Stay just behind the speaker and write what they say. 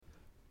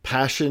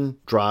Passion,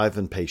 drive,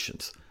 and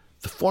patience.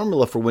 The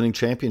formula for winning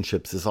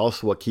championships is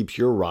also what keeps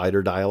your ride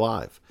or die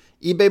alive.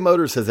 eBay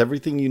Motors has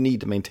everything you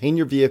need to maintain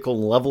your vehicle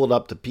and level it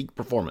up to peak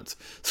performance.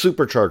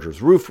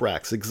 Superchargers, roof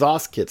racks,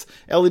 exhaust kits,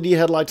 LED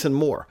headlights, and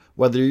more.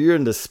 Whether you're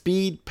into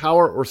speed,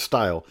 power, or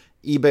style,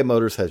 eBay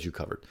Motors has you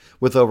covered.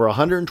 With over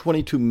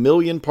 122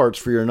 million parts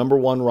for your number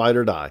one ride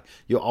or die,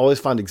 you'll always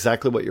find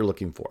exactly what you're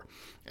looking for.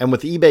 And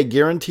with eBay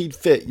Guaranteed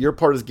Fit, your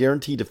part is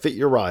guaranteed to fit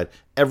your ride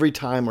every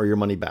time or your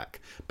money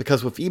back.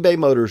 Because with eBay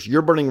Motors,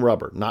 you're burning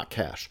rubber, not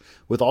cash.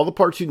 With all the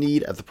parts you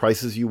need at the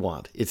prices you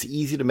want, it's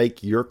easy to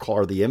make your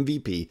car the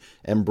MVP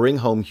and bring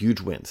home huge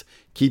wins.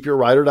 Keep your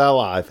ride or die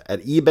alive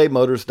at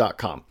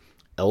ebaymotors.com.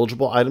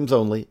 Eligible items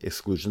only.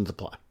 Exclusions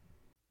apply.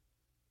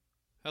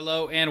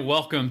 Hello and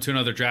welcome to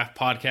another Draft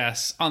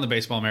Podcast on the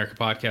Baseball America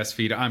podcast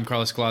feed. I'm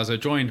Carlos Collazo,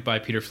 joined by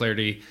Peter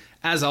Flaherty.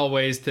 As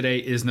always, today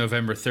is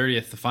November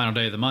 30th, the final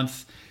day of the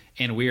month,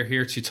 and we are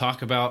here to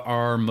talk about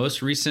our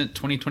most recent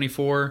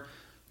 2024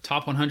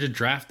 Top 100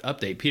 Draft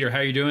update. Peter, how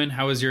are you doing?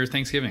 How was your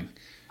Thanksgiving?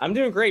 I'm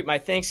doing great. My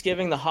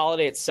Thanksgiving, the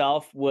holiday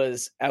itself,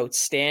 was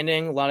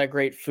outstanding. A lot of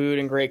great food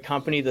and great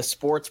company. The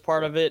sports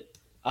part of it,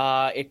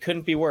 it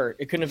couldn't be worse.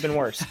 It couldn't have been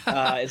worse.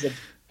 As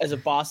a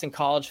Boston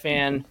College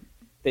fan,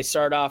 they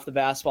started off the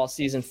basketball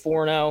season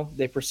 4-0.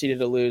 They proceeded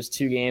to lose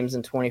 2 games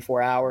in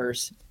 24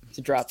 hours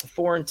to drop to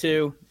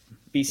 4-2.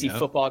 BC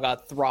football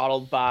got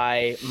throttled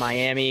by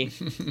Miami.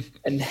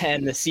 And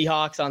then the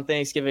Seahawks on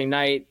Thanksgiving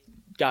night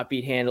got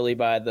beat handily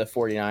by the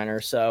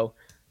 49ers. So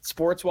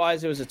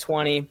sports-wise, it was a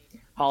 20.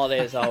 Holiday,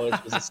 as always,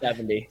 was a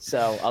 70.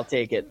 So I'll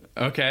take it.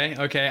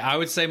 Okay. I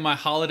would say my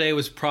holiday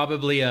was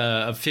probably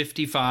a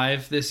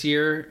 55 this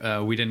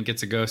year. We didn't get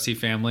to go see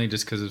family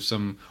just because of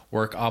some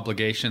work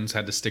obligations.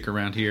 Had to stick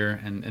around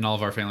here, and all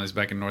of our families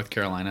back in North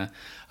Carolina.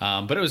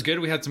 But it was good.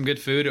 We had some good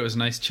food. It was a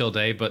nice chill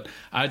day. But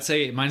I'd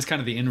say mine's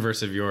kind of the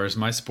inverse of yours.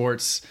 My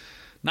sports,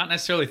 not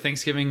necessarily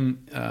Thanksgiving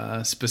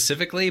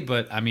specifically,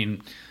 but I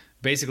mean,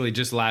 basically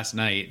just last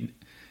night,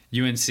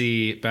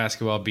 UNC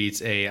basketball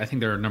beats I think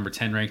they're a number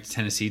 10 ranked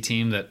Tennessee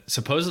team that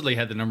supposedly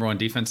had the number 1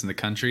 defense in the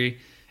country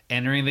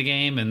entering the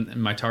game, and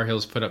my Tar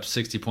Heels put up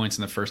 60 points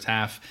in the first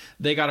half.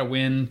 They got a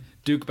win.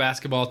 Duke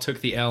basketball took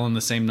the L in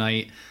the same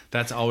night.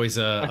 That's always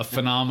a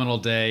phenomenal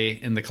day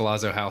in the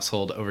Collazo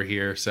household over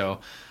here. So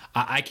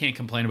I can't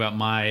complain about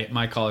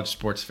my college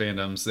sports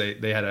fandoms.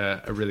 They had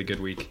a really good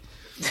week.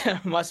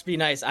 Must be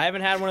nice. I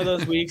haven't had one of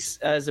those weeks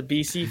as a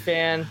BC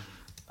fan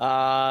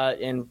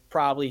in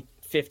probably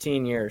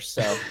 15 years.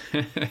 So,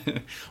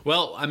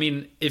 well, I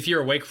mean, if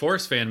you're a Wake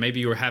Forest fan, maybe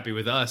you were happy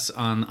with us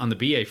on the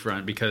BA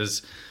front,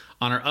 because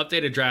on our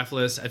updated draft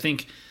list, I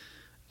think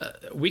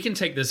we can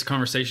take this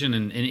conversation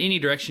in any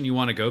direction you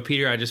want to go,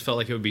 Peter. I just felt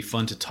like it would be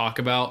fun to talk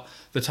about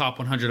the top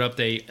 100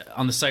 update.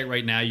 On the site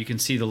right now, you can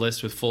see the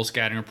list with full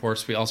scouting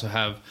reports. We also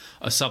have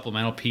a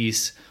supplemental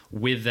piece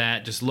with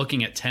that, just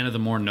looking at 10 of the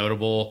more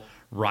notable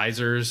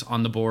risers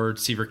on the board.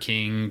 Seaver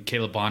King,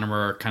 Caleb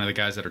Bonnemer are kind of the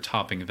guys that are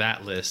topping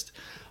that list.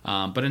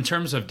 But in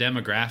terms of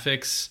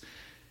demographics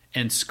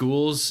and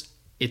schools,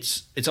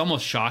 it's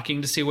almost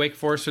shocking to see Wake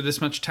Forest with this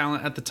much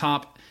talent at the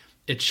top.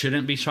 It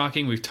shouldn't be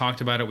shocking. We've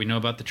talked about it. We know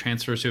about the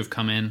transfers who have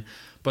come in.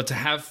 But to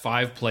have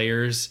 5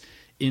 players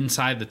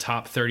inside the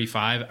top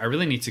 35, I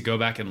really need to go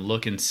back and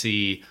look and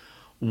see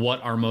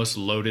what our most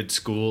loaded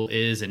school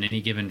is in any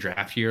given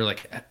draft year.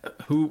 Like,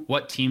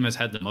 what team has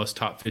had the most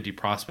top 50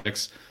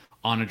 prospects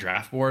on a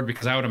draft board?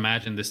 Because I would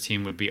imagine this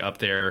team would be up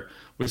there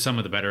with some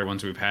of the better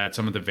ones we've had,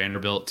 some of the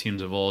Vanderbilt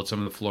teams of old, some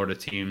of the Florida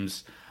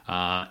teams.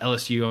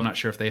 LSU, I'm not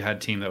sure if they had a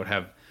team that would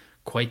have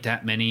quite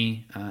that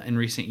many in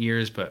recent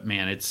years, but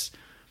man, it's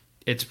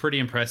pretty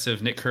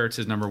impressive. Nick Kurtz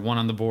is number 1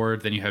 on the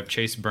board. Then you have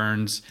Chase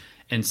Burns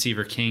and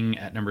Seaver King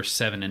at number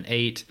 7 and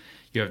 8.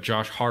 You have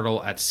Josh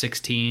Hartle at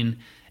 16,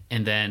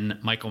 and then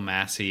Michael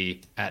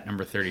Massey at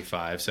number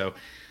 35. So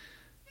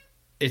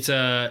it's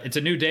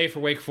a new day for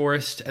Wake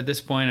Forest at this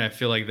point. I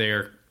feel like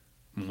they're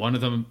one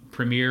of the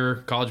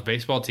premier college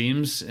baseball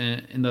teams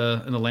in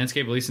the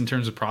landscape, at least in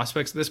terms of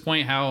prospects at this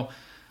point.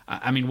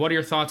 What are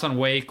your thoughts on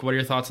Wake? What are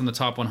your thoughts on the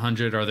top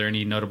 100? Are there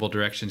any notable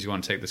directions you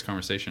want to take this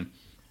conversation?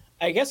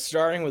 I guess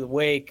starting with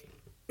Wake,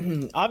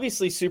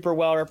 obviously super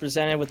well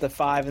represented with the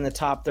 5 in the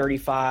top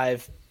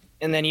 35,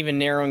 and then even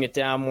narrowing it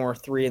down more,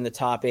 3 in the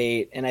top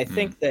 8. And I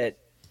think that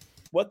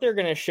what they're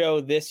going to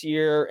show this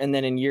year and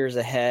then in years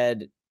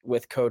ahead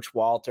with Coach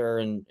Walter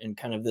and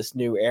kind of this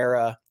new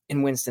era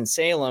in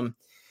Winston-Salem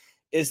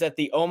is that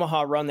the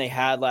Omaha run they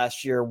had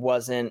last year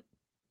wasn't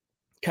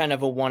kind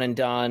of a one and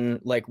done,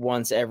 like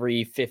once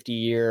every 50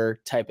 year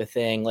type of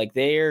thing. Like,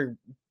 they're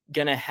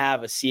going to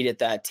have a seat at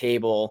that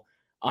table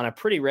on a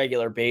pretty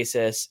regular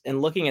basis.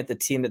 And looking at the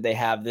team that they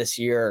have this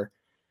year,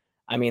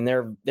 I mean,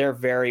 they're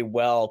very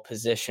well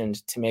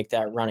positioned to make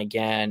that run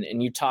again.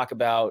 And you talk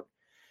about,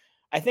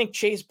 I think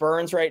Chase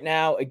Burns right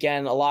now,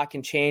 again, a lot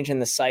can change in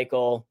the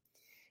cycle.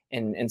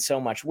 And so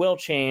much will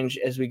change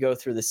as we go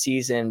through the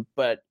season.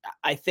 But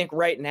I think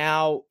right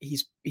now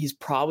he's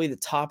probably the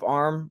top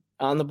arm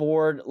on the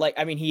board. Like,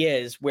 I mean, he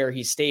is where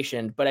he's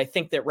stationed. But I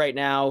think that right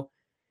now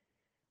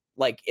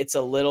like it's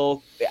a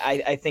little.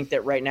 I think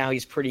that right now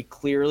he's pretty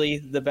clearly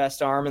the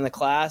best arm in the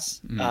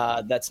class.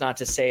 That's not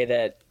to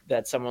say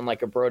that someone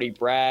like a Brody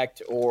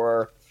Brecht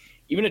or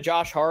even a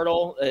Josh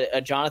Hartle, a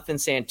Jonathan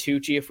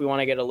Santucci, if we want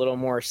to get a little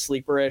more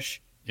sleeperish,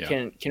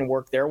 can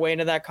work their way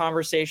into that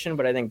conversation.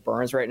 But I think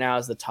Burns right now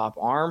is the top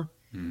arm.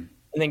 And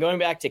then going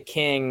back to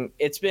King,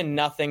 it's been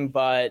nothing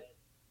but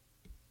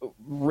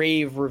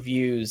rave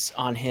reviews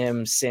on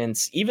him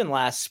since even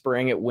last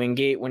spring at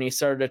Wingate when he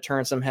started to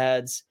turn some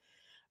heads.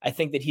 I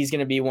think that he's going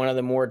to be one of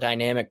the more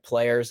dynamic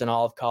players in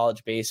all of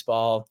college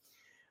baseball.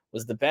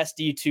 Was the best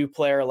D2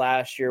 player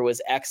last year,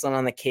 was excellent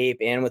on the Cape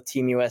and with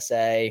Team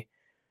USA.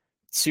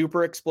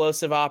 Super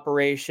explosive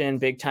operation,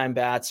 big time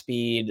bat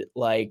speed.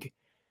 Like,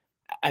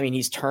 I mean,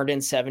 he's turned in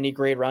 70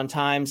 grade run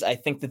times. I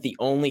think that the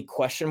only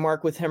question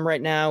mark with him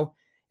right now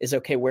is,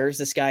 okay, where's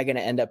this guy going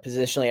to end up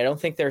positionally? I don't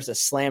think there's a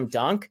slam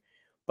dunk,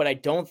 but I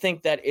don't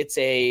think that it's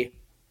a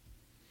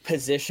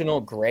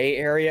positional gray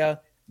area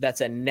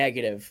that's a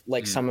negative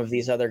like some of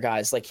these other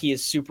guys. Like, he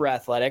is super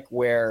athletic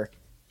where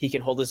he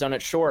can hold his own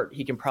at short.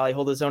 He can probably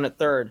hold his own at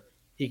third.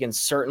 He can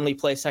certainly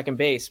play second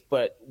base.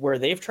 But where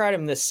they've tried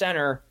him this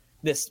center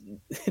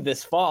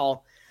this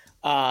fall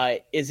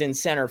is in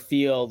center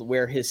field,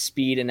 where his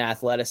speed and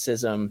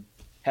athleticism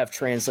have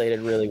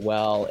translated really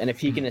well. And if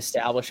he can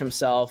establish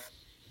himself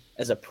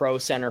as a pro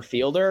center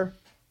fielder,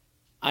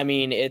 I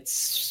mean,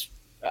 it's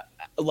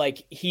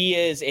like he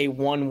is a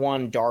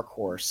 1-1 dark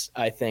horse,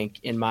 I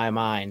think, in my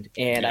mind.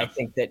 And I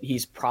think that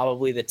he's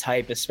probably the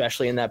type,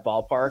 especially in that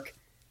ballpark,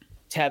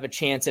 to have a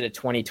chance at a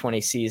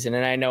 2020 season.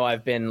 And I know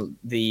I've been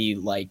the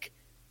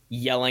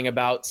yelling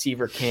about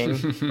Seaver King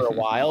for a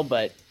while,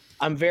 but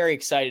I'm very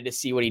excited to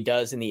see what he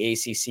does in the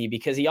ACC,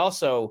 because he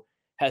also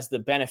has the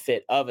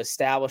benefit of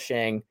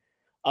establishing,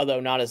 although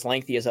not as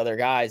lengthy as other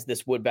guys,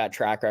 this wood bat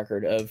track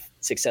record of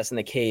success in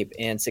the Cape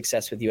and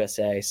success with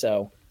USA.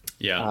 So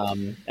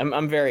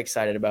I'm very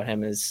excited about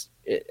him as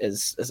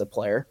a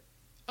player.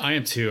 I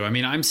am too. I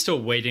mean, I'm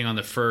still waiting on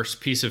the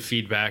first piece of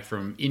feedback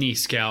from any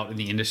scout in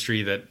the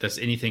industry that's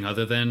anything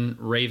other than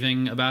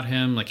raving about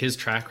him. Like, his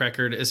track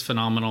record is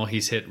phenomenal.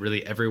 He's hit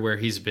really everywhere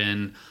he's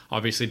been.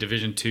 Obviously,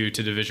 Division II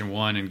to Division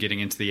I and getting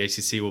into the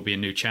ACC will be a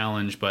new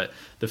challenge. But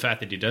the fact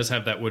that he does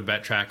have that wood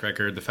bat track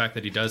record, the fact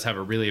that he does have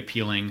a really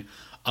appealing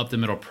up the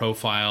middle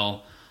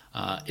profile,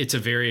 it's a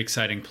very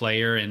exciting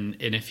player. And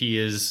if he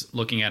is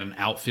looking at an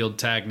outfield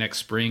tag next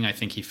spring, I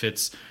think he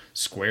fits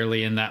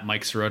squarely in that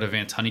Mike Sirota,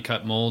 Vance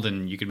Honeycutt mold,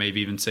 and you could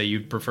maybe even say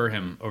you'd prefer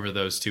him over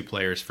those two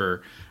players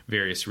for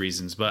various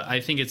reasons. But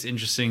I think it's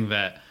interesting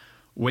that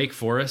Wake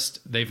Forest,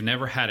 they've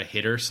never had a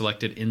hitter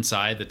selected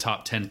inside the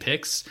top 10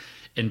 picks,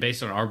 and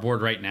based on our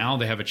board right now,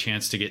 they have a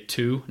chance to get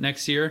 2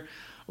 next year,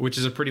 which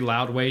is a pretty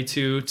loud way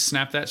to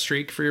snap that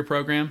streak for your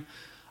program.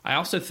 I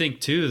also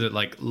think too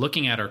that,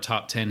 looking at our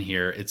top 10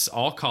 here, it's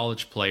all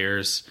college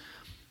players.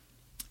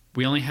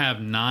 We only have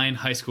 9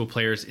 high school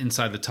players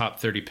inside the top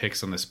 30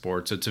 picks on this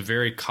board. So it's a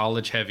very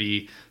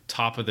college-heavy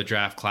top of the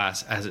draft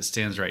class as it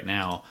stands right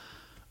now.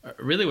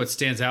 Really what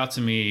stands out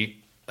to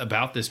me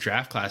about this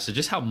draft class is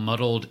just how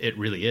muddled it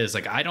really is.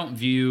 I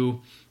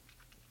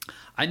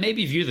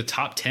maybe view the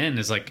top 10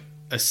 as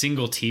a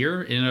single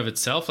tier in and of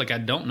itself. I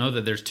don't know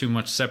that there's too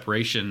much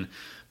separation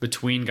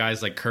between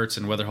guys like Kurtz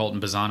and Weatherholt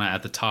and Bazana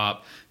at the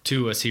top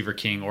to a Seaver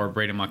King or a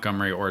Braden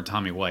Montgomery or a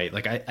Tommy White.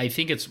 I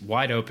think it's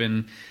wide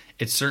open.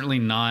 It's certainly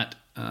not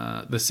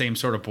the same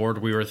sort of board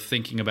we were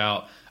thinking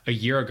about a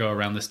year ago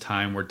around this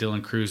time, where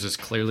Dylan Cruz is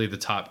clearly the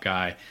top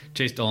guy.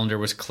 Chase Dollander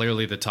was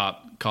clearly the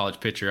top college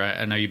pitcher.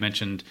 I know you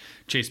mentioned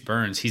Chase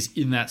Burns. He's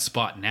in that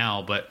spot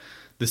now, but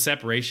the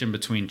separation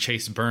between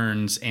Chase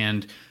Burns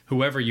and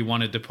whoever you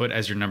wanted to put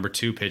as your number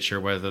 2 pitcher,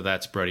 whether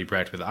that's Brody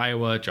Brecht with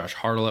Iowa, Josh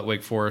Hartle at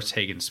Wake Forest,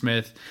 Hagen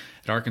Smith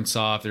at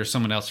Arkansas, if there's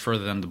someone else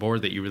further down the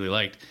board that you really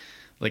liked,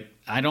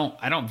 I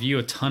don't view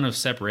a ton of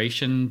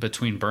separation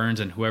between Burns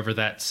and whoever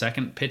that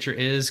second pitcher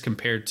is,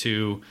 compared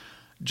to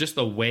just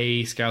the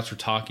way scouts were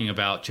talking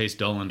about Chase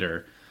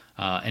Dollander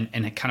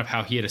and kind of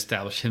how he had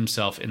established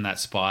himself in that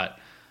spot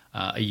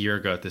a year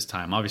ago at this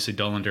time. Obviously,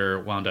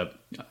 Dollander wound up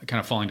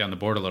kind of falling down the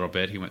board a little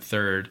bit. He went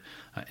 3rd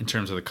in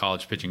terms of the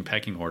college pitching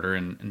pecking order,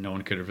 and no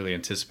one could have really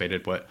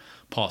anticipated what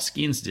Paul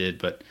Skeens did.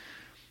 But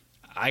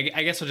I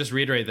guess I'll just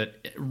reiterate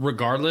that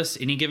regardless,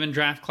 any given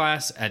draft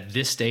class at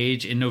this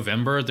stage in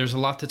November, there's a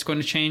lot that's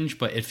going to change,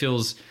 but it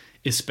feels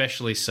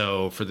especially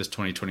so for this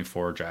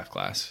 2024 draft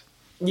class.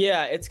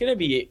 Yeah, it's going to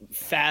be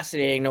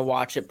fascinating to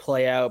watch it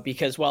play out,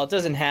 because while it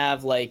doesn't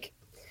have the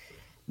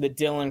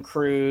Dylan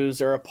Cruz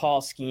or a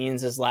Paul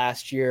Skeens as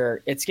last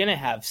year, it's going to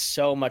have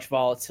so much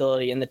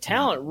volatility, and the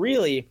talent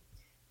really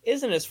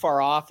isn't as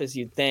far off as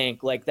you'd think.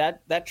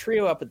 That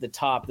trio up at the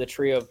top, the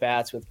trio of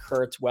bats with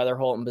Kurtz,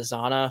 Weatherholt, and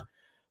Bazana,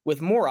 with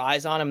more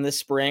eyes on them this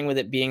spring, with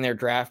it being their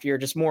draft year,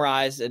 just more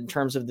eyes in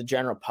terms of the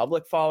general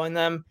public following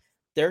them,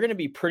 they're going to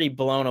be pretty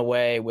blown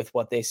away with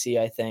what they see,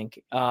 I think.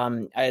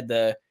 I had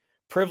the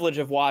privilege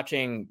of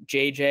watching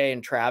JJ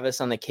and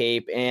Travis on the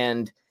Cape,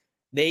 and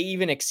they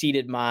even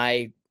exceeded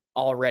my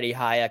already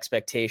high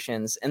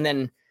expectations. And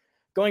then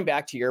going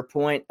back to your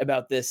point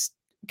about this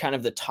kind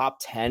of the top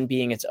 10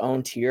 being its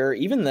own tier,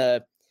 even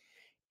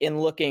in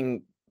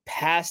looking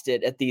past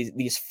it at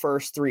these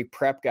first three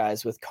prep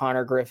guys with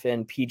Connor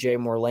Griffin, PJ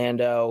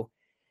Morlando,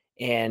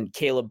 and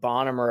Caleb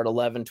Bonham at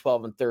 11,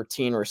 12, and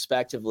 13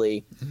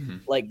 respectively. Mm-hmm.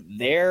 Like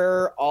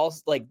they're all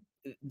like,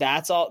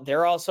 that's all.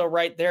 They're also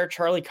right there.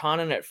 Charlie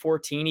Condon at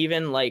 14,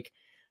 even like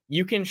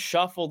you can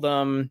shuffle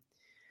them.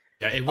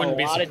 Yeah, it wouldn't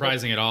be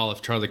surprising at all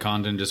if Charlie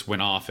Condon just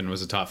went off and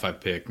was a top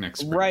 5 pick next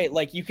spring. Right,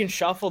 like you can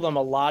shuffle them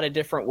a lot of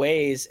different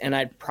ways, and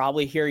I'd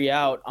probably hear you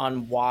out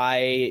on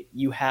why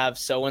you have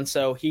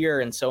so-and-so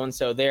here and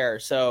so-and-so there.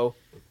 So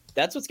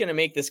that's what's going to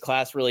make this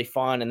class really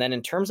fun. And then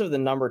in terms of the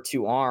number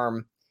 2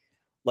 arm,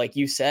 like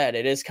you said,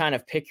 it is kind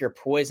of pick your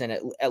poison,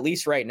 at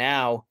least right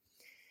now.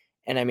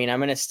 And I mean, I'm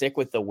going to stick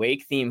with the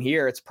Wake theme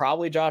here. It's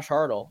probably Josh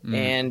Hartle,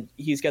 and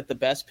he's got the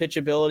best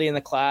pitchability in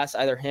the class,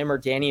 either him or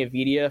Danny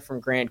Avidia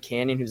from Grand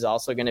Canyon, who's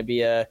also going to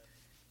be a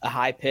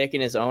high pick in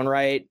his own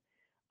right.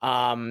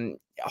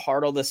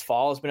 Hartle this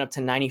fall has been up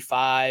to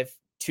 95,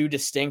 2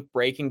 distinct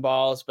breaking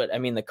balls, but I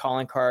mean, the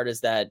calling card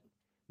is that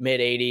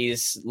mid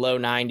 80s, low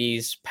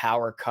 90s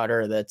power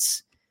cutter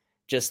that's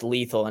just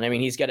lethal. And I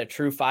mean, he's got a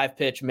true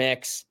 5-pitch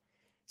mix.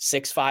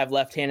 6'5"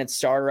 left-handed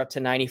starter up to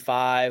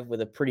 95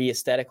 with a pretty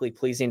aesthetically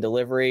pleasing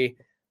delivery.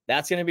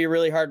 That's going to be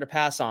really hard to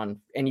pass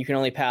on, and you can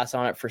only pass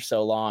on it for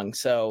so long.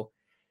 So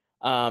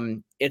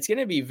it's going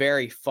to be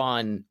very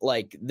fun,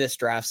 like this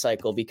draft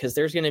cycle, because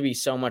there's going to be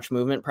so much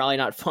movement. Probably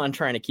not fun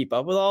trying to keep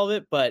up with all of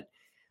it, but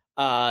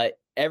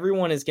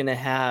everyone is going to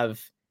have,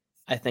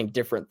 I think,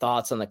 different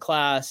thoughts on the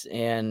class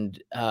and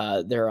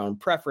their own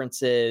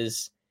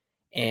preferences,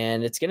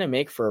 and it's going to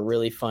make for a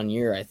really fun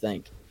year, I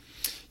think.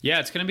 Yeah,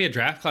 it's going to be a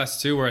draft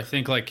class too, where I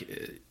think like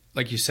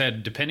you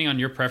said, depending on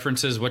your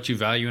preferences, what you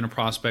value in a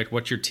prospect,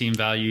 what your team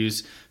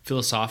values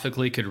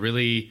philosophically could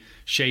really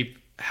shape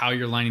how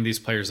you're lining these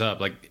players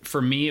up. Like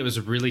for me, it was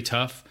really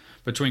tough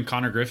between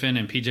Connor Griffin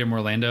and PJ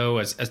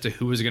Morlando as to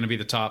who was going to be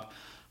the top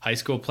high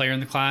school player in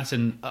the class.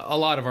 And a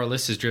lot of our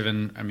list is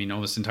driven, I mean,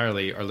 almost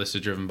entirely our list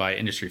is driven by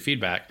industry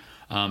feedback.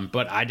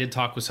 But I did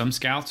talk with some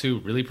scouts who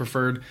really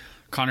preferred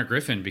Connor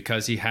Griffin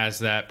because he has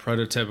that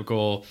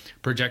prototypical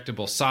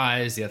projectable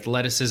size, the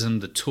athleticism,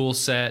 the tool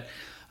set.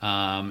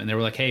 And they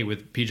were like, hey,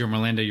 with PJ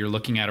Morlando, you're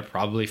looking at a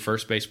probably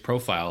first base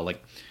profile.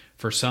 Like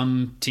for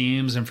some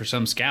teams and for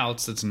some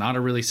scouts, that's not a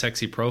really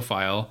sexy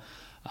profile.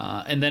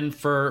 And then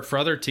for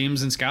other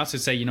teams and scouts, they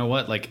say, you know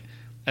what, like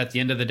at the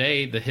end of the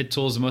day, the hit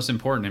tool is the most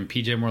important. And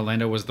PJ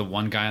Morlando was the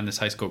one guy in this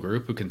high school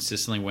group who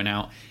consistently went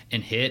out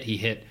and hit. He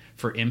hit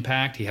for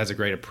impact. He has a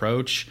great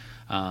approach.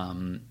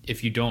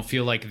 If you don't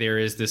feel like there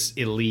is this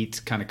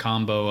elite kind of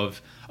combo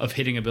of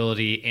hitting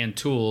ability and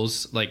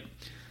tools, like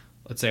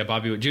let's say a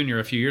Bobby Witt Jr.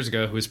 a few years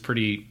ago, who was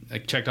pretty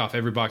like checked off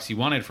every box you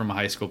wanted from a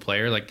high school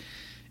player, like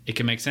it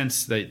can make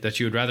sense that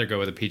you would rather go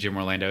with a PJ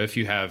Morlando if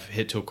you have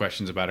hit tool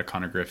questions about a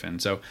Connor Griffin.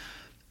 So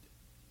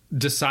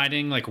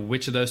deciding like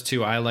which of those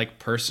two I like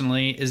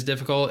personally is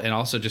difficult, and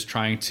also just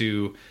trying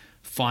to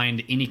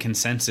find any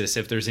consensus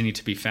if there's any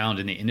to be found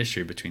in the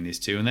industry between these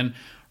two. And then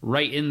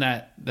right in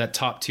that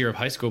top tier of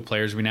high school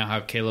players, we now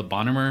have Caleb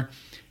Bonham.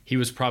 He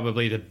was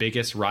probably the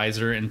biggest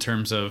riser in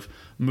terms of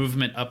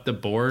movement up the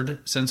board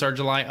since our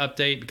July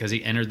update, because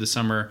he entered the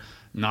summer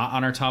not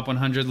on our top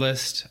 100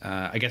 list.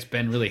 I guess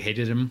Ben really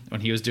hated him when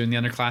he was doing the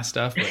underclass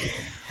stuff,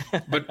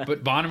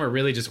 but Bonham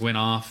really just went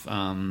off.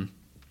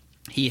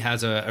 He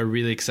has a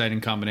really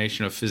exciting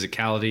combination of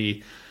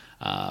physicality,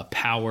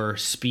 power,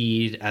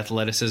 speed,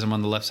 athleticism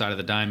on the left side of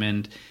the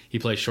diamond. He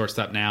plays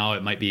shortstop now.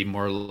 It might be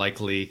more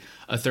likely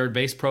a third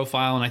base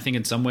profile, and I think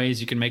in some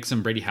ways you can make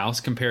some Brady House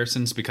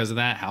comparisons because of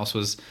that. House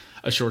was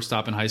a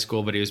shortstop in high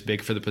school, but he was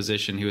big for the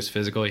position. He was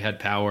physical. He had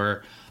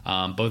power.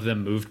 Both of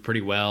them moved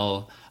pretty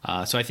well.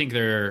 So I think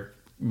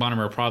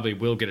Bonham probably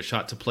will get a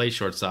shot to play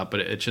shortstop,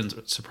 but it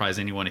shouldn't surprise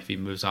anyone if he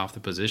moves off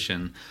the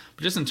position.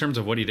 But just in terms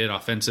of what he did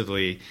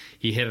offensively,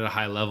 he hit at a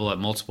high level at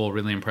multiple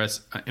really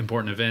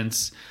important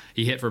events.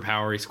 He hit for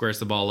power. He squares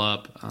the ball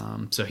up.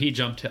 So he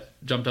jumped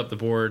up the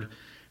board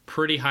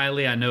pretty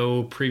highly. I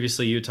know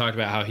previously you talked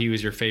about how he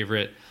was your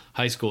favorite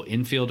high school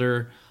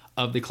infielder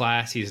of the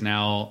class. He's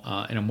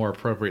now in a more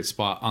appropriate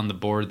spot on the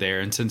board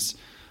there. And since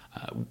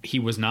he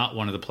was not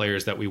one of the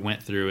players that we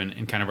went through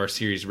in kind of our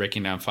series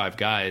breaking down 5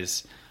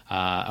 guys,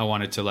 I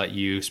wanted to let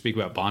you speak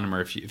about Bonham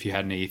if you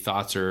had any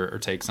thoughts or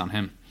takes on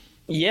him.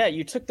 Yeah,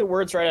 you took the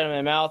words right out of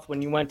my mouth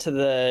when you went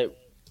to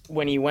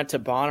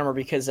Bonham,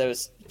 because I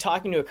was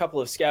talking to a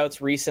couple of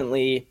scouts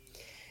recently,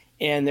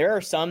 and there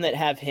are some that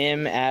have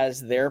him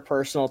as their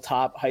personal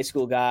top high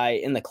school guy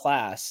in the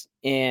class.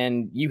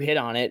 And you hit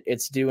on it.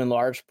 It's due in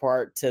large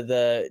part to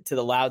the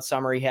loud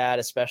summer he had,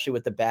 especially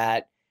with the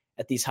bat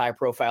at these high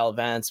profile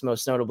events,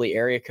 most notably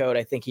Area Code.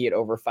 I think he hit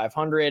over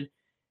 500,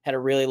 had a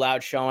really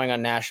loud showing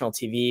on national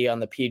TV on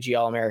the PG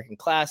All-American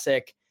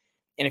Classic.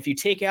 And if you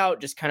take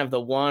out just kind of the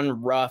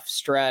one rough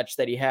stretch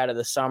that he had of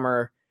the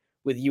summer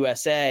with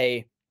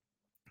USA,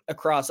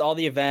 across all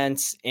the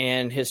events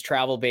and his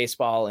travel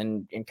baseball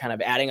and kind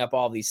of adding up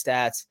all these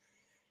stats,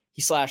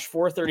 he slashed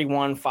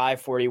 431,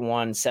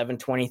 541,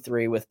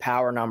 723 with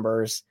power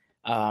numbers,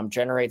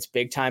 generates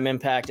big time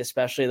impact,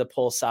 especially the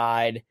pull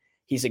side.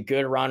 He's a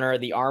good runner.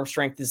 The arm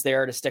strength is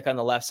there to stick on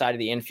the left side of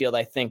the infield.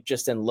 I think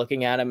just in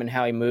looking at him and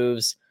how he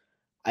moves,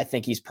 I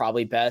think he's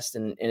probably best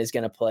and is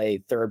going to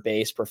play third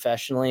base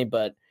professionally.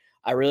 But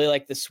I really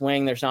like the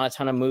swing. There's not a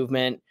ton of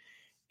movement.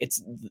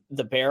 It's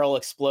the barrel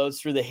explodes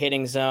through the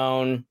hitting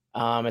zone.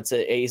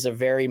 He's a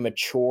very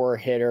mature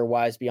hitter,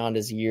 wise beyond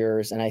his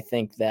years. And I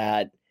think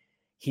that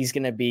he's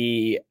going to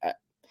be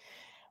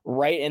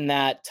right in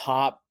that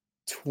top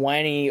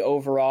 20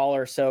 overall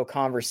or so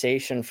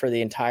conversation for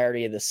the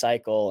entirety of the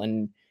cycle.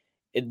 And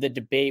the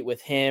debate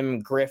with him,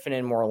 Griffin,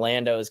 and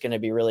Morlando is going to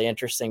be really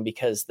interesting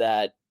because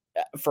that,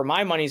 for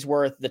my money's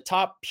worth, the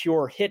top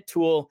pure hit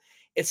tool,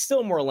 it's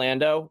still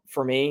Morlando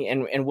for me.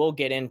 And we'll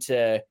get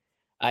into,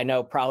 I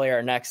know probably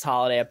our next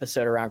holiday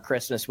episode around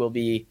Christmas will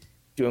be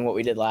doing what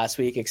we did last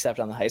week, except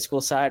on the high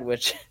school side,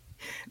 which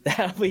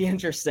that'll be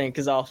interesting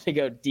because I'll have to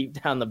go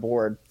deep down the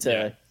board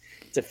to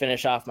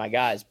finish off my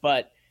guys.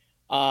 But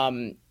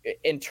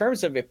in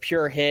terms of a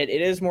pure hit,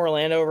 it is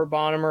Morlando over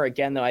Bonhomer.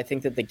 Again, though, I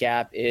think that the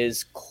gap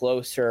is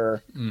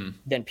closer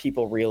than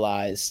people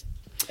realize.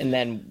 And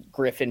then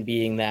Griffin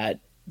being that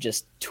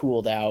just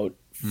tooled out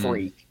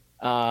freak.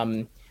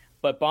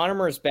 But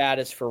Bonhomer's bat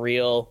is for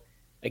real.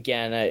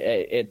 Again,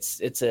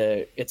 it's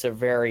a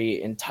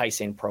very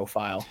enticing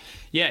profile.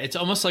 Yeah, it's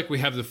almost like we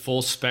have the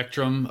full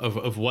spectrum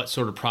of what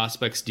sort of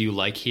prospects do you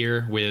like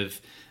here,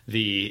 with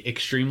the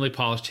extremely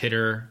polished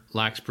hitter,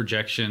 lacks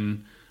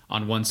projection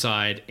on one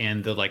side,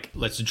 and the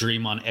let's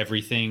dream on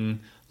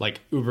everything,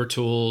 like uber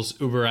tools,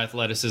 uber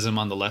athleticism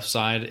on the left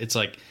side. It's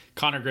like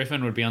Connor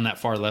Griffin would be on that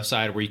far left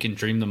side where you can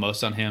dream the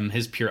most on him.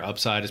 His pure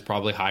upside is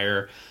probably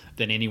higher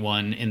than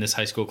anyone in this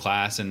high school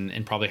class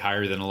and probably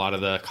higher than a lot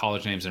of the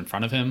college names in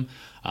front of him.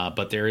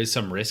 But there is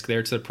some risk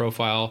there to the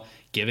profile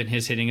given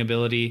his hitting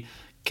ability.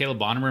 Caleb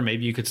Bonhomer,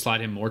 maybe you could slide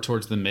him more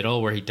towards the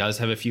middle where he does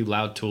have a few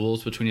loud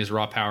tools between his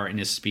raw power and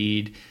his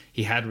speed.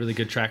 He had really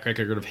good track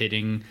record of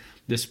hitting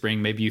this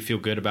spring. Maybe you feel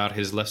good about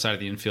his left side of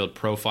the infield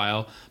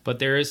profile, but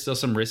there is still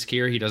some risk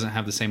here. He doesn't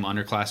have the same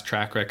underclass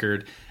track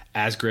record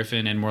as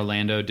Griffin and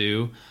Morlando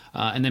do.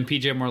 And then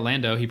PJ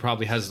Morlando, he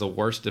probably has the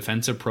worst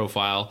defensive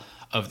profile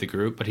of the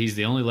group, but he's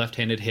the only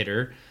left-handed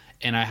hitter.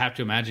 And I have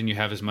to imagine you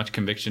have as much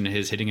conviction in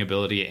his hitting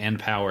ability and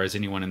power as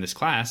anyone in this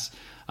class.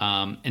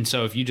 And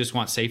so if you just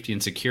want safety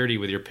and security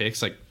with your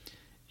picks,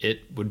 it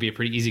would be a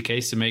pretty easy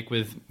case to make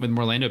with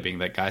Morlando being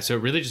that guy. So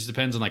it really just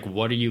depends on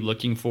what are you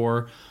looking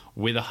for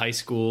with a high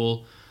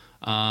school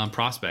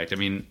prospect. I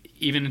mean,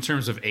 even in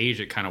terms of age,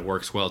 it kind of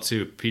works well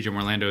too. PJ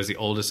Morlando is the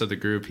oldest of the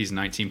group. He's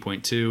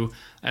 19.2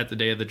 at the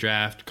day of the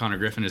draft. Connor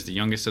Griffin is the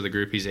youngest of the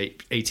group. He's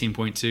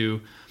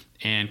 18.2.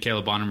 And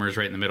Caleb Bonhomer is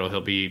right in the middle.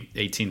 He'll be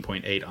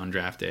 18.8 on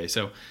draft day.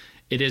 So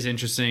it is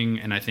interesting,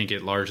 and I think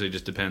it largely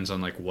just depends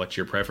on what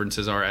your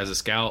preferences are as a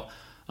scout,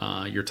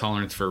 your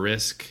tolerance for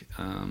risk,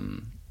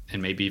 and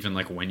maybe even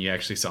when you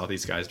actually saw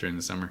these guys during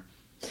the summer.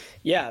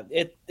 Yeah,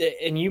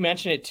 and you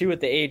mentioned it too with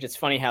the age. It's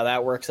funny how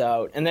that works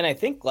out. And then I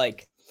think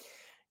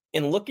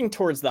in looking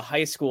towards the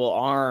high school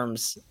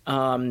arms,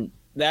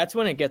 that's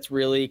when it gets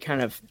really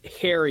kind of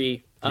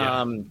hairy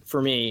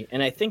for me.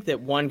 And I think that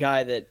one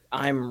guy that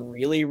I'm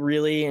really,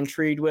 really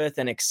intrigued with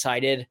and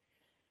excited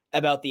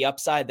about the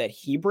upside that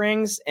he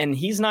brings, and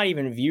he's not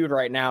even viewed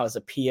right now as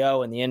a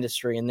PO in the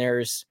industry. And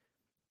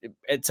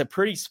it's a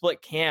pretty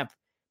split camp,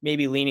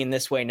 maybe leaning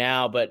this way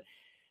now, but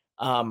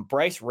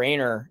Bryce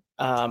Rayner,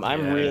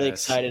 I'm really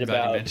excited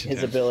about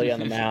his ability on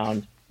the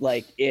mound.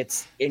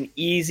 It's an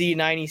easy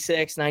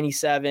 96,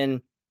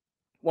 97,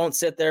 won't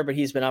sit there, but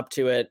he's been up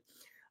to it.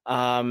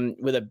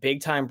 With a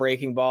big time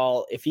breaking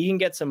ball. If he can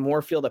get some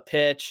more field of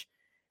pitch,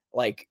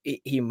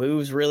 he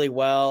moves really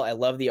well. I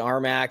love the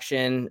arm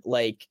action.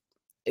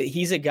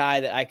 He's a guy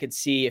that I could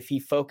see if he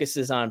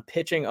focuses on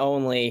pitching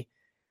only,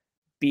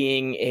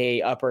 being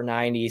a upper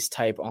 90s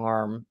type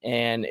arm.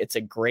 And it's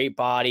a great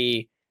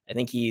body. I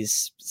think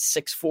he's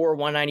 6'4",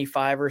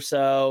 195 or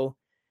so.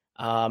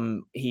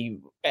 He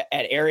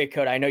at Area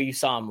Code, I know you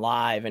saw him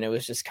live, and it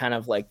was just kind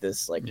of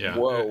this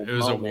whoa. It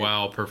was moment. A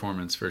wow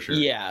performance for sure.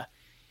 Yeah.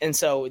 And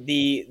so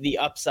the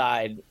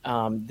upside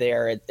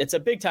there, it's a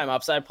big time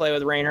upside play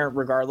with Rayner,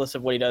 regardless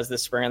of what he does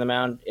this spring on the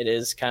mound. It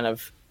is kind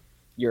of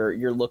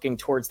you're looking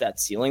towards that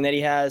ceiling that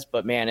he has,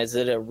 but man, is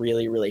it a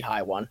really, really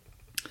high one?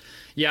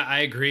 Yeah, I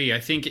agree. I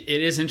think it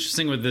is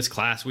interesting with this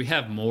class. We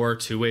have more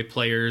two-way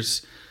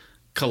players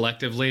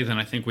collectively than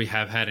I think we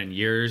have had in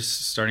years.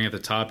 Starting at the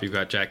top, you've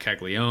got Jack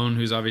Caglione,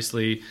 who's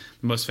obviously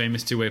the most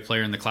famous two-way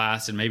player in the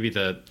class, and maybe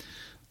the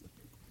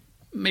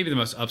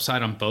most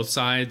upside on both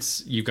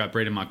sides. You've got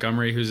Braden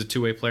Montgomery, who's a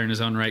two-way player in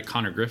his own right.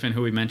 Connor Griffin,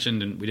 who we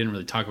mentioned, and we didn't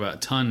really talk about a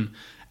ton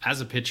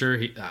as a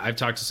pitcher. I've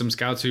talked to some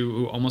scouts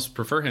who almost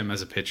prefer him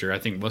as a pitcher. I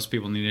think most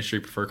people in the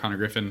industry prefer Connor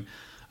Griffin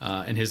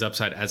and his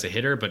upside as a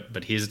hitter,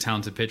 but he is a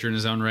talented pitcher in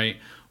his own right.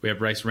 We have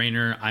Bryce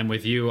Rayner. I'm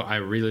with you. I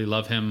really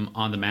love him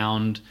on the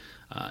mound.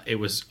 It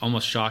was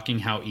almost shocking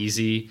how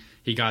easy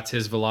he got to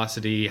his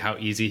velocity, how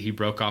easy he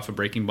broke off a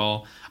breaking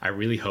ball. I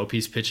really hope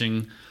he's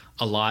pitching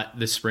a lot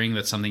this spring.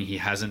 That's something he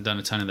hasn't done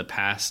a ton in the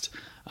past.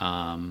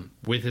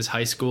 with his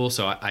high school.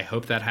 So I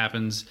hope that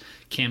happens.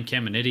 Cam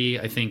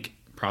Caminiti, I think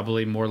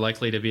probably more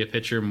likely to be a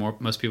pitcher.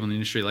 Most people in the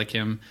industry like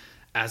him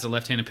as a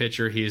left-handed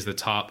pitcher. He is the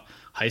top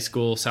high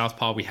school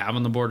southpaw we have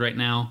on the board right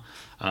now.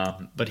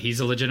 But he's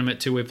a legitimate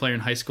two-way player in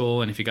high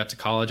school. And if he got to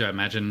college, I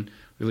imagine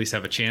we at least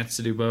have a chance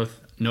to do both.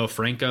 Noah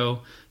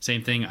Franco,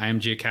 same thing.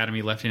 IMG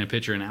Academy, left-handed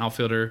pitcher and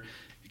outfielder.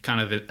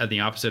 Kind of at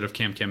the opposite of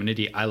Cam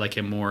Caminiti. I like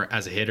him more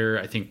as a hitter.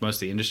 I think most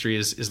of the industry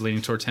is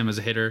leaning towards him as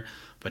a hitter,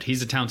 but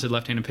he's a talented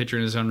left-handed pitcher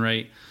in his own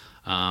right.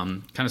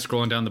 Kind of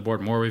scrolling down the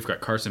board more, we've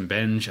got Carson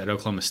Benj at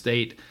Oklahoma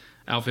State,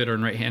 outfielder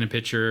and right-handed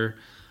pitcher.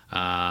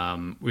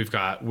 We've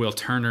got Will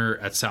Turner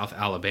at South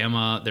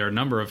Alabama. There are a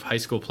number of high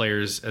school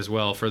players as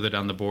well further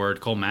down the board.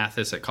 Cole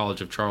Mathis at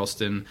College of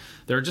Charleston.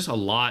 There are just a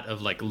lot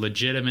of like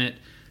legitimate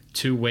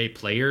two-way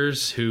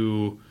players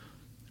who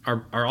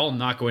are all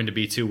not going to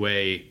be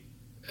two-way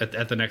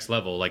at the next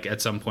level. Like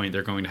at some point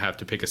they're going to have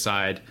to pick a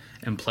side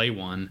and play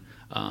one.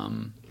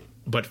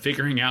 But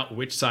figuring out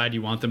which side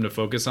you want them to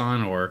focus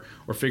on or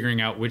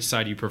figuring out which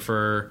side you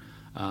prefer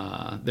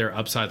their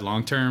upside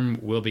long-term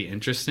will be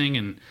interesting.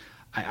 And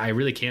I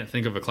really can't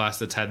think of a class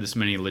that's had this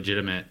many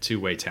legitimate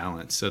two-way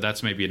talents. So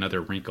that's maybe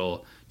another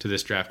wrinkle to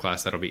this draft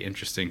class that'll be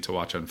interesting to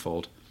watch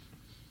unfold.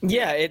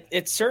 Yeah,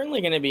 it's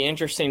certainly going to be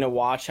interesting to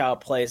watch how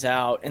it plays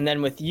out. And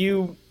then with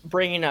you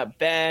bringing up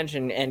Benj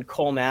and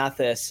Cole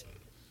Mathis,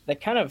 that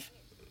kind of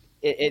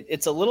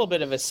it's a little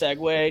bit of a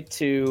segue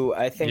to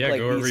I think like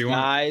these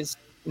guys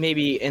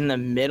maybe in the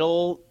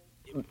middle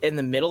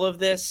of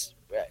this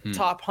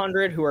top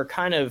 100 who are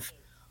kind of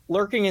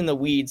lurking in the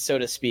weeds, so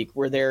to speak,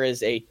 where there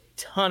is a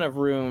ton of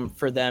room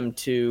for them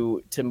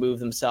to move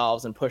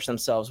themselves and push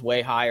themselves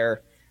way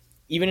higher,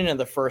 even into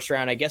the first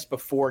round. I guess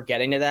before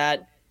getting to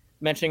that,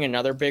 mentioning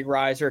another big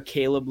riser,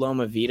 Caleb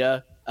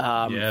Lomavita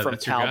from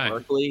Cal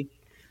Berkeley.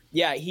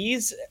 Yeah,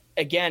 he's,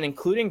 again,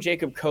 including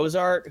Jacob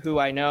Cozart, who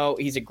I know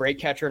he's a great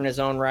catcher in his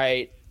own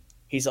right.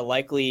 He's a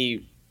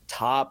likely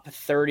top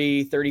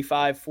 30,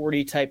 35,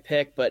 40 type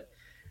pick. But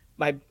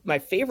my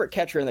favorite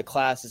catcher in the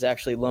class is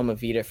actually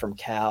Lomavita from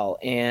Cal.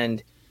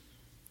 And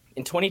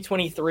in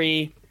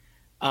 2023,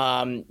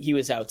 he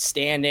was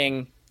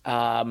outstanding.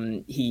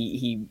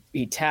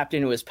 He tapped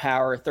into his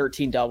power,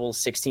 13 doubles,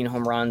 16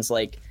 home runs.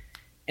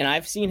 And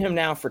I've seen him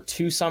now for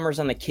 2 summers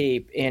on the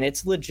Cape, and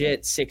it's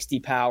legit 60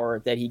 power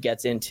that he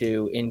gets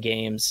into in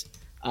games.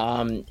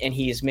 And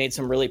he's made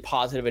some really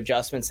positive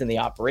adjustments in the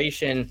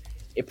operation.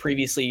 It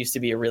previously used to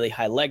be a really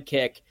high leg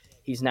kick.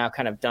 He's now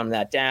kind of dumbed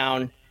that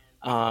down.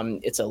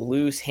 It's a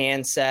loose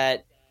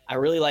handset. I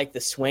really like the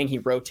swing. He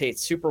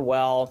rotates super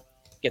well,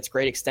 gets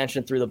great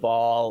extension through the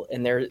ball,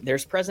 and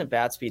there's present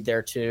bat speed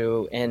there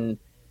too. And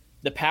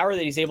the power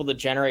that he's able to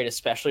generate,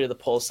 especially to the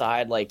pull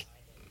side, like,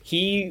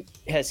 he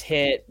has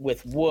hit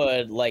with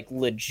wood, like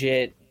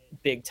legit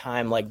big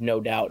time, like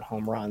no doubt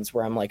home runs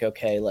where I'm like,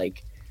 okay,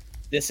 like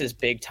this is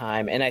big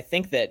time. And I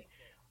think that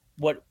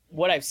what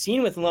I've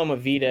seen with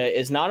Lomavita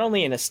is not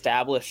only an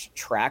established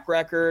track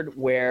record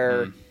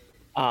where,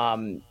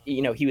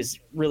 he was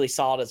really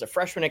solid as a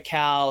freshman at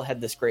Cal,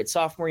 had this great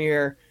sophomore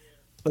year,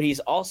 but he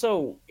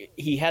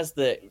has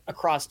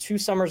across 2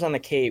 summers on the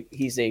Cape,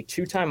 he's a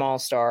 2-time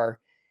All-Star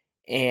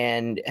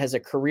and has a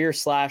career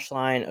slash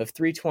line of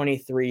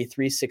 323,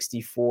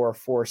 364,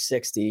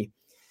 460.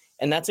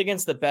 And that's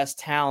against the best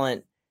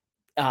talent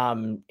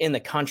in the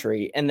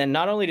country. And then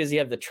not only does he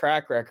have the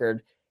track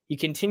record, he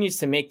continues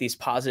to make these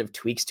positive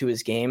tweaks to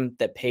his game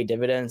that pay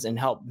dividends and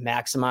help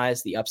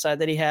maximize the upside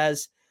that he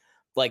has.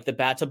 Like the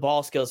bat to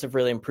ball skills have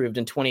really improved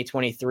in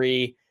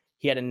 2023.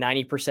 He had a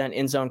 90%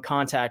 in zone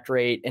contact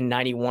rate and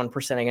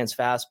 91% against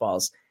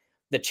fastballs.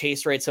 The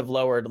chase rates have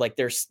lowered. Like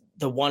there's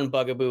the one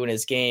bugaboo in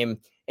his game,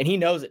 and he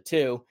knows it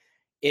too,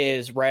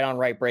 is right on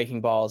right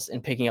breaking balls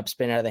and picking up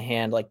spin out of the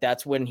hand. Like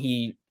that's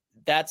the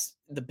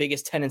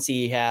biggest tendency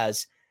he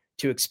has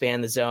to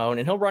expand the zone,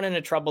 and he'll run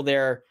into trouble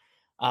there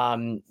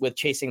with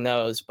chasing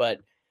those. But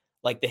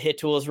like the hit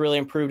tool has really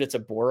improved. It's a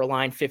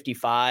borderline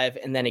 55.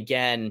 And then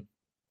again,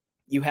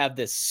 you have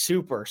this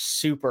super,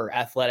 super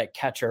athletic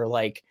catcher,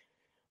 like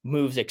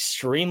moves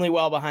extremely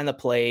well behind the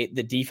plate.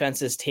 The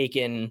defense has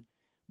taken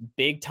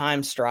big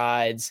time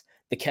strides.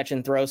 The catch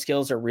and throw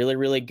skills are really,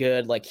 really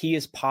good. Like he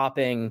is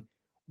popping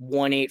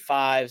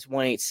 185s,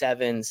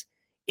 187s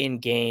in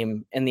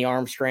game, and the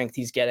arm strength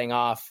he's getting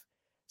off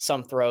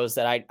some throws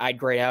that I'd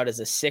grade out as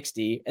a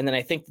 60. And then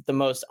I think that the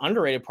most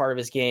underrated part of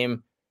his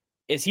game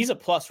is he's a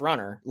plus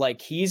runner.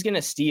 Like he's going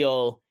to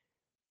steal,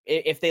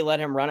 if they let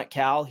him run at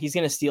Cal, he's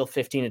going to steal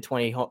 15 to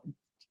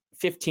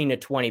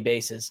 20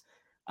 bases.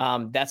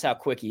 That's how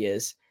quick he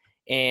is.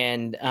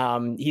 And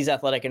he's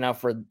athletic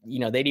enough where,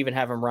 they'd even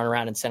have him run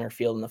around in center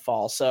field in the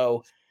fall.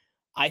 So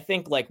I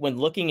think like when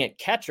looking at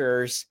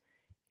catchers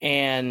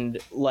and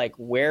like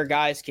where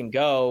guys can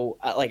go,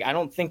 like I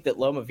don't think that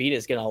Lomavita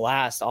is going to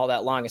last all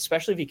that long,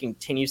 especially if he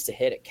continues to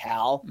hit at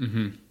Cal,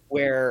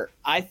 where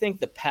I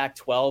think the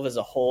Pac-12 as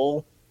a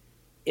whole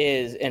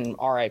is, and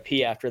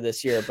RIP after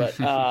this year, but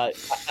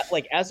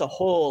like as a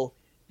whole,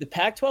 the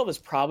Pac-12 is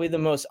probably the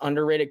most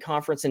underrated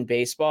conference in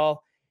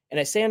baseball. And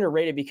I say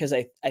underrated because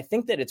I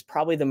think that it's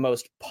probably the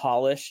most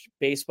polished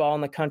baseball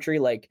in the country.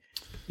 Like,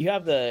 you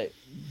have the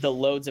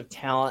loads of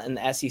talent in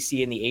the SEC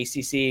and the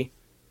ACC,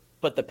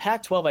 but the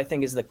Pac-12 I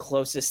think is the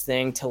closest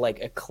thing to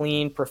like a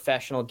clean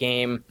professional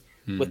game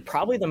with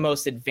probably the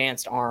most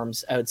advanced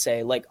arms, I would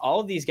say. Like, all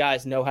of these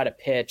guys know how to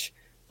pitch.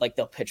 Like,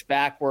 they'll pitch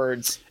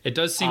backwards. It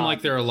does seem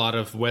like there are a lot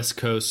of West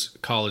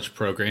Coast college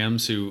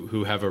programs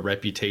who have a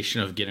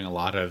reputation of getting a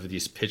lot of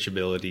these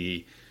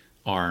pitchability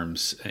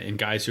arms and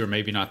guys who are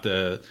maybe not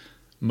the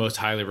most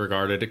highly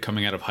regarded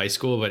coming out of high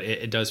school, but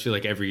it does feel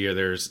like every year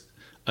there's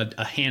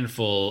a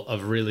handful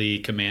of really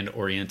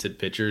command-oriented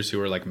pitchers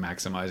who are like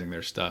maximizing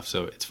their stuff.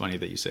 So it's funny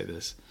that you say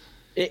this.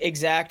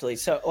 Exactly.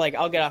 So, like,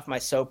 I'll get off my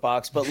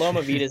soapbox, but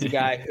Loma Vida is a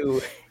guy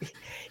who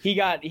he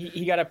got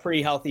a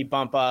pretty healthy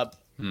bump up.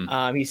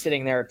 He's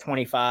sitting there at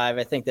 25.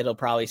 I think that he'll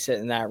probably sit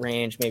in that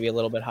range, maybe a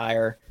little bit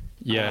higher.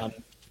 Yeah,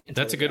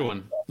 that's a good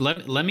one.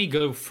 Let me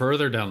go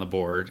further down the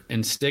board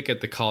and stick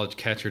at the college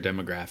catcher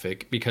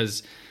demographic,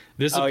 because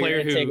this is a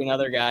player who take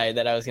another guy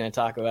that I was going to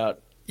talk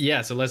about.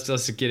 Yeah, so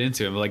let's get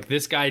into him. Like,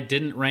 this guy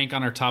didn't rank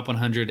on our top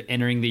 100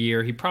 entering the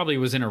year. He probably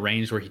was in a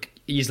range where he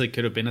easily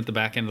could have been at the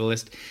back end of the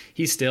list.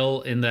 He's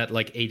still in that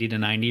like 80 to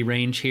 90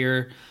 range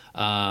here.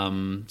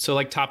 So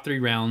like top 3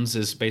 rounds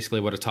is basically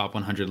what a top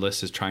 100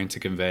 list is trying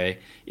to convey.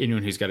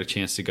 Anyone who's got a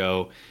chance to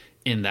go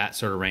in that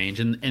sort of range.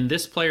 And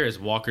this player is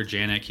Walker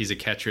Janek. He's a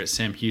catcher at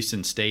Sam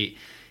Houston State.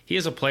 He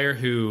is a player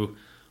who,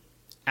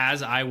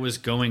 as I was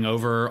going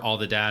over all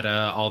the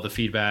data, all the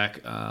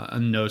feedback,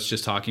 notes,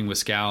 just talking with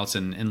scouts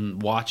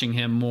and watching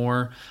him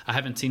more, I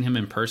haven't seen him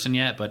in person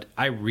yet, but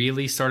I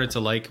really started to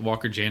like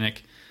Walker Janek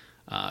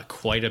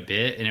quite a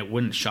bit, and it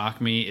wouldn't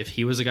shock me if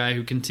he was a guy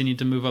who continued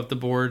to move up the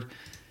board.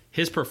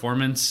 His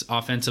performance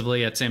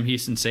offensively at Sam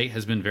Houston State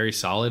has been very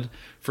solid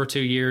for 2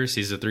 years.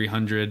 He's a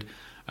 300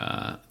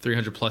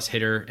 plus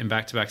hitter in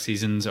back-to-back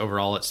seasons.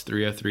 Overall, it's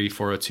 303,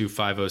 402,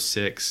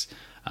 506.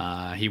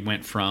 He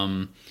went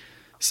from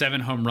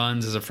 7 home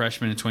runs as a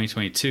freshman in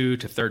 2022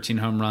 to 13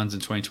 home runs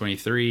in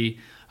 2023.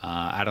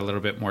 Add a little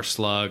bit more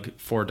slug,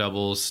 4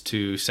 doubles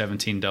to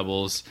 17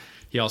 doubles.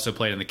 He also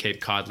played in the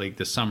Cape Cod League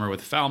this summer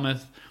with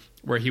Falmouth,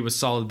 where he was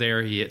solid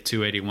there. He hit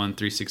 281,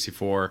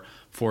 364,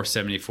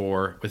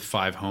 474 with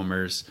 5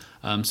 homers.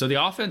 So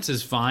the offense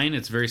is fine.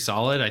 It's very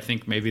solid. I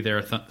think maybe there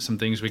are some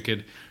things we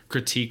could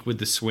critique with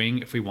the swing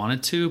if we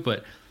wanted to,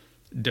 but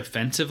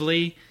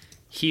defensively,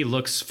 he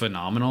looks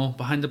phenomenal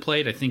behind the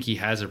plate. I think he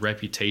has a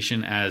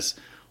reputation as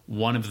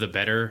one of the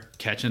better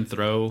catch and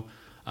throw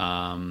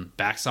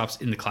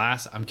backstops in the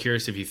class. I'm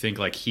curious if you think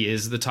like he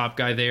is the top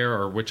guy there,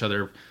 or which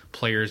other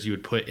players you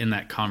would put in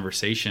that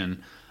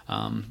conversation.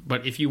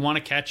 But if you want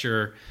a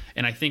catcher,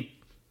 and I think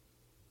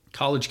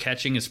college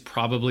catching is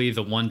probably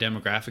the one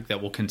demographic that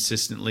will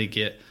consistently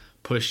get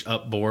pushed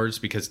up boards,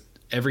 because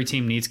every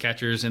team needs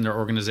catchers in their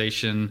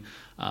organization.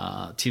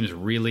 Teams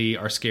really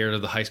are scared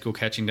of the high school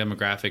catching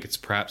demographic. It's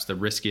perhaps the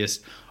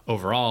riskiest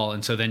overall.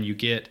 And so then you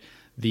get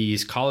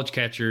these college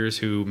catchers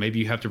who maybe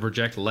you have to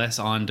project less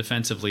on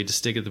defensively to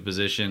stick at the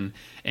position,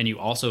 and you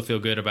also feel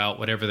good about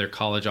whatever their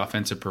college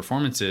offensive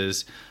performance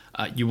is.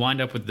 You wind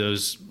up with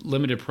those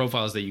limited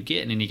profiles that you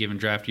get in any given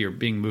draft year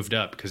being moved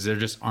up, because there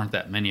just aren't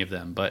that many of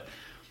them. But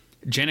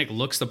Janek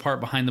looks the part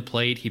behind the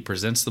plate. He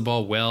presents the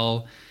ball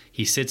well.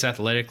 He sits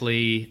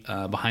athletically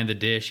behind the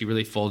dish. He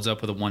really folds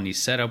up with a one-knee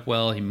setup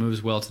well. He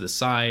moves well to the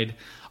side.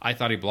 I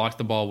thought he blocked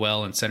the ball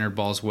well and centered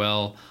balls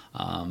well,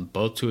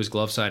 both to his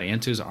glove side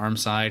and to his arm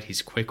side.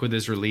 He's quick with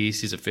his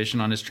release. He's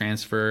efficient on his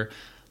transfer.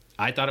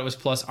 I thought it was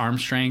plus arm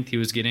strength. He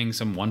was getting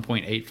some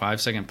 1.85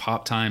 second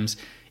pop times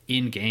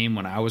in game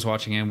when I was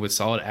watching him, with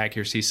solid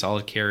accuracy,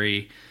 solid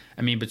carry.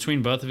 I mean,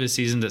 between both of his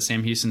seasons at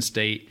Sam Houston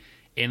State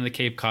and the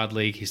Cape Cod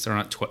League, he's thrown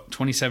out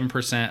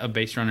 27% of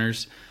base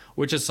runners,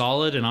 which is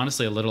solid and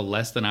honestly a little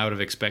less than I would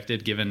have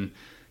expected given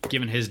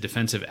his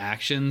defensive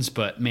actions.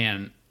 But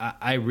man,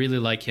 I really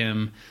like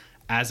him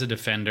as a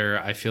defender.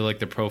 I feel like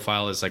the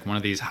profile is like one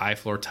of these high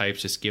floor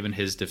types, just given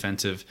his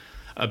defensive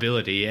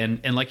ability.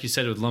 And like you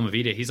said with Loma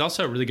Vida, he's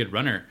also a really good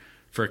runner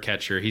for a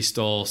catcher. He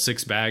stole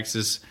 6 bags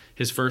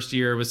his first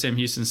year with Sam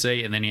Houston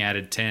State, and then he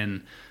added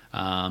 10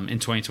 in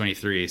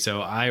 2023.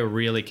 So I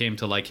really came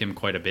to like him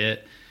quite a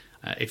bit.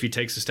 If he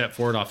takes a step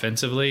forward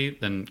offensively,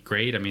 then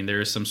great. I mean,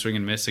 there is some swing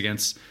and miss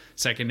against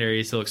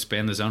secondaries. He'll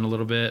expand the zone a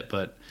little bit,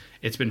 but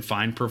it's been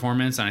fine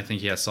performance, and I think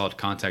he has solid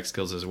contact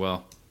skills as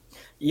well.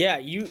 Yeah,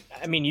 you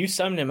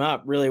summed him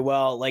up really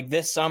well. Like,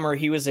 this summer,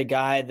 he was a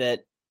guy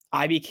that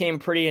I became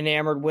pretty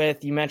enamored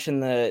with. You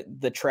mentioned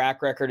the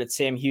track record at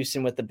Sam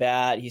Houston with the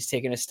bat. He's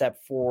taken a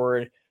step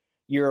forward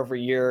year over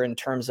year in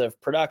terms of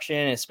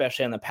production,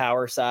 especially on the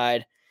power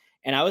side.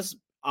 And I was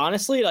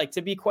honestly, like,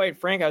 to be quite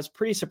frank, I was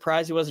pretty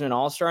surprised he wasn't an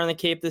all-star on the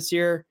Cape this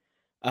year.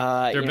 There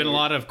have been a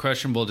lot of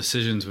questionable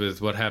decisions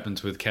with what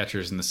happens with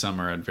catchers in the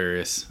summer at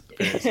various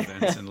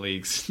events and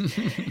leagues.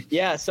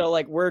 Yeah, so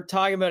like we're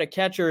talking about a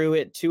catcher who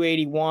hit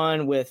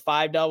 281 with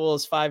 5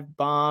 doubles, 5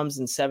 bombs,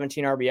 and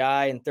 17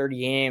 RBI in 30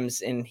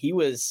 games, and he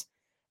was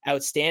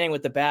outstanding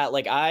with the bat.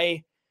 Like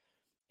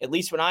at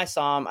least when I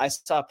saw him, I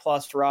saw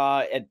plus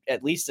raw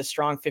at least a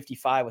strong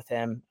 55 with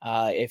him.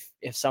 If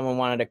someone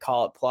wanted to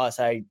call it plus,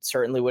 I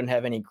certainly wouldn't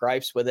have any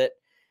gripes with it.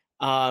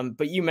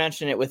 But you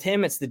mentioned it with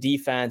him, it's the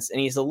defense, and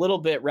he's a little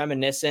bit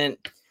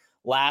reminiscent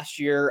last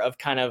year of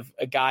kind of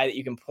a guy that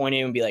you can point to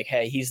and be like,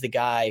 hey, he's the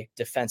guy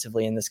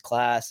defensively in this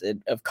class,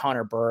 of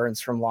Connor Burns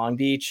from Long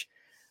Beach.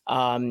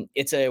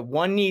 It's a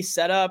one knee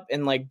setup,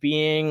 and like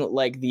being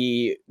like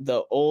the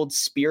old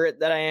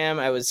spirit that I am,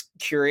 I was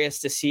curious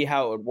to see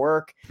how it would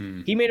work.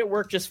 He made it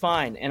work just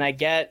fine. And I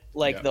get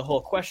like the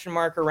whole question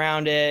mark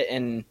around it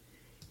and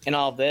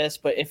all of this,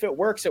 but if it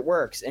works, it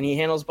works. And he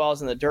handles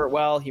balls in the dirt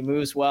well. He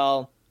moves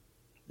well.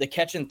 The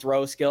catch and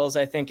throw skills,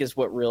 I think, is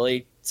what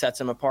really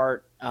sets him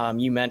apart.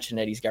 You mentioned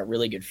it. He's got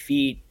really good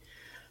feet,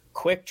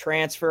 quick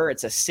transfer.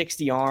 It's a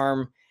 60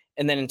 arm.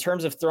 And then in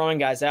terms of throwing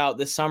guys out,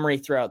 this summer he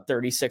threw out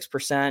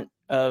 36%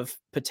 of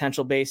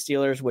potential base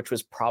stealers, which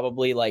was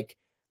probably like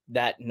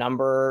that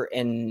number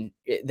and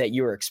that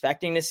you were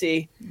expecting to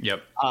see.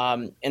 Yep.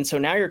 And so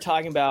now you're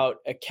talking about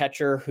a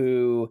catcher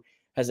who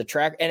has a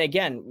track. And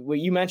again, what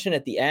you mentioned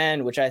at the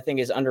end, which I think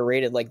is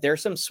underrated, like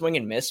there's some swing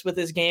and miss with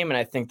his game. And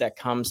I think that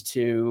comes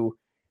to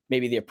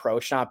maybe the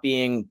approach not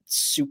being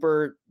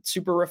super,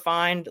 super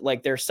refined.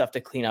 Like there's stuff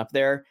to clean up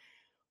there,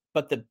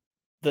 but the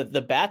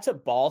bat to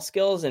ball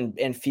skills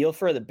and feel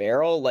for the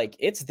barrel, like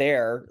it's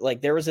there.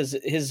 Like there was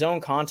his zone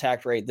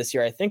contact rate this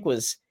year, I think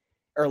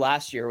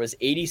last year was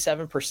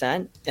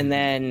 87%. And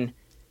then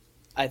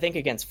I think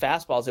against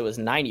fastballs, it was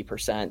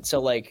 90%. So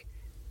like,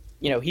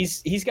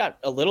 he's got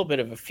a little bit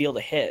of a feel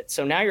to hit.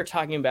 So now you're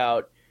talking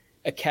about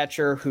a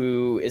catcher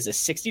who is a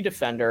 60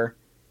 defender.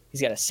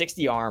 He's got a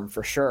 60 arm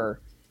for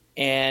sure.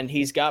 And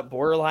he's got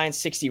borderline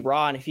 60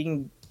 raw. And if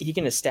he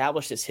can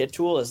establish his hit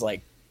tool as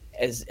like,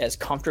 as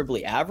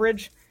comfortably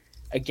average,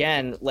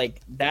 again,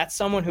 like that's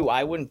someone who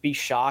I wouldn't be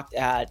shocked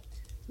at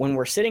when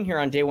we're sitting here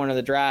on day one of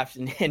the draft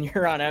and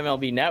you're on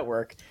MLB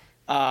Network.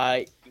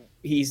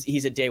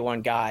 He's a day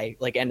one guy,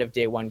 like end of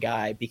day one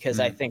guy, because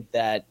I think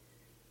that,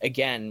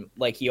 again,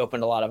 like he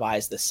opened a lot of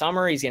eyes this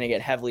summer. He's going to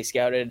get heavily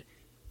scouted.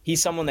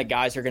 He's someone that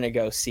guys are going to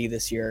go see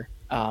this year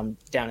down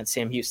at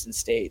Sam Houston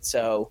State.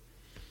 So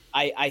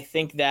I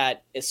think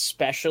that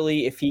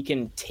especially if he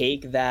can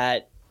take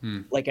that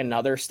like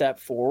another step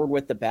forward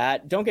with the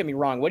bat. Don't get me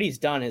wrong. What he's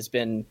done has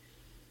been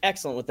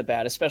excellent with the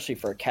bat, especially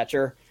for a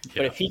catcher. Yeah.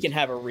 But if he can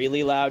have a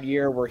really loud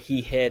year where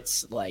he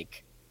hits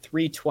like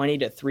 320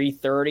 to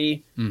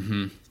 330,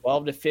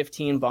 12 to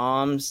 15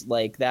 bombs,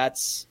 like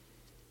that's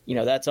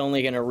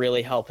only going to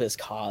really help his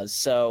cause.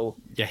 So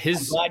I'm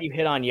glad you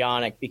hit on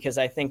Yannick, because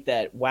I think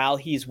that while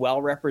he's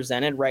well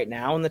represented right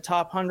now in the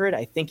top 100,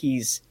 I think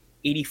he's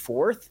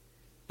 84th.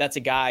 That's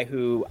a guy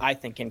who I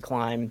think can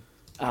climb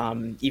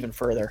even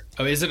further.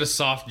 Oh, is it a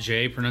soft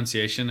J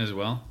pronunciation as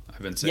well?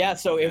 I've been saying. Yeah,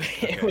 so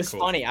it was cool.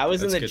 Funny. I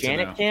was in the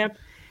Janik camp,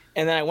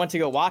 and then I went to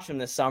go watch him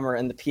this summer,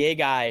 and the PA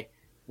guy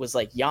was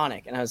like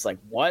Yannick, and I was like,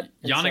 "What?"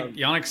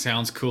 Yannick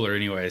sounds cooler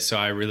anyway, so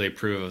I really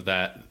approve of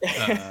that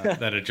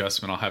that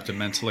adjustment. I'll have to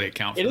mentally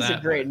account for that. It is a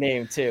great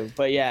name too,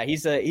 but yeah,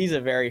 he's a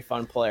very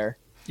fun player.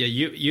 Yeah,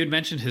 you had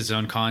mentioned his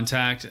zone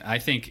contact. I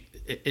think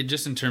it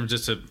just in terms,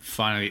 just to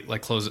finally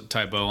like close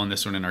tie bow on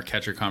this one in our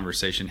catcher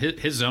conversation,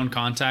 his zone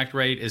contact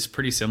rate is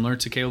pretty similar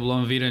to Caleb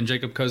Lomavita and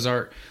Jacob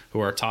Cozart, who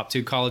are top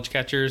two college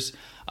catchers.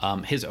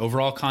 His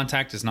overall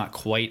contact is not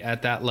quite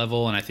at that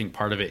level, and I think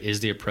part of it is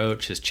the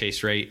approach. His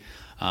chase rate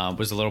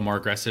was a little more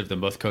aggressive than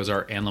both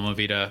Cozart and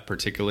Lomavita,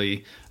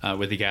 particularly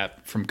with the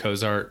gap from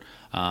Cozart.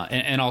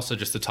 And also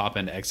just the top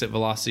end exit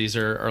velocities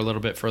are a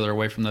little bit further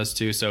away from those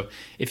two. So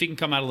if he can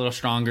come out a little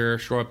stronger,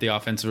 shore up the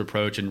offensive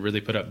approach, and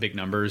really put up big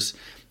numbers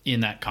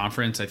in that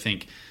conference, I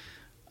think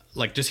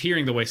like just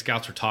hearing the way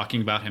scouts were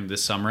talking about him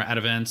this summer at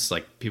events,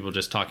 like people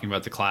just talking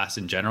about the class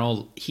in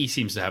general, he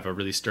seems to have a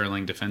really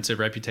sterling defensive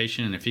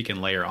reputation. And if he can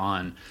layer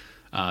on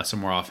some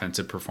more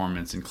offensive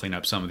performance and clean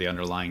up some of the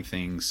underlying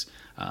things,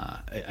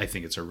 I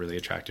think it's a really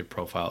attractive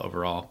profile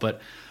overall. But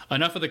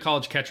enough of the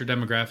college catcher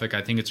demographic.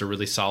 I think it's a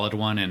really solid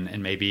one,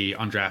 and maybe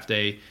on draft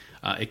day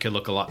it could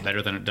look a lot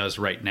better than it does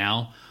right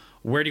now.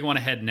 Where do you want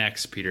to head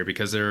next, Peter?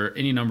 Because there are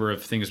any number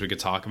of things we could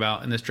talk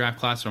about in this draft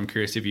class. So I'm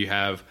curious if you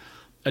have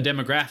a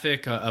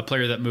demographic, a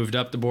player that moved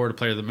up the board, a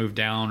player that moved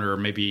down, or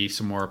maybe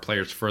some more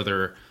players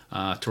further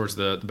towards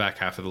the back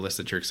half of the list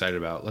that you're excited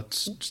about.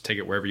 Let's just take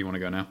it wherever you want to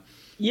go now.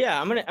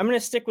 Yeah, I'm gonna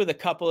stick with a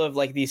couple of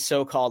like these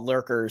so-called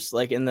lurkers,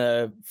 like in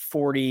the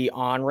 40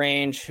 on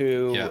range,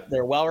 who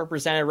they're well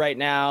represented right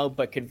now,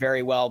 but could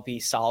very well be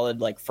solid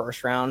like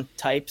first round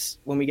types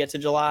when we get to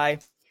July.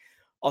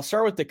 I'll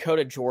start with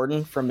Dakota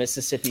Jordan from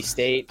Mississippi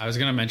State. I was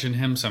gonna mention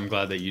him, so I'm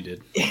glad that you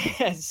did.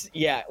 Yes,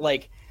 yeah,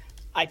 like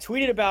I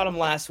tweeted about him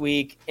last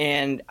week,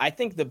 and I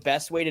think the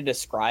best way to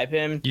describe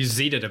him. You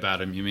zeeted about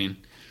him, you mean?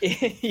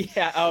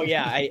 Yeah. Oh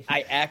yeah,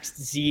 I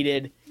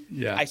zeeted.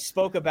 Yeah. I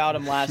spoke about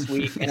him last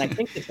week, and I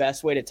think the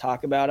best way to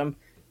talk about him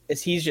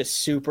is he's just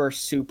super,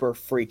 super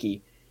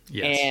freaky.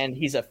 Yes. And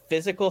he's a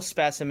physical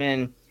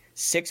specimen,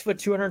 6 foot,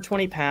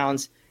 220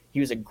 pounds.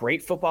 He was a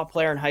great football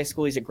player in high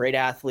school. He's a great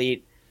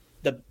athlete.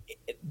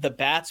 the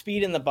bat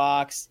speed in the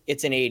box,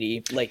 it's an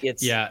 80. Like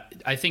it's Yeah,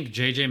 I think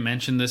JJ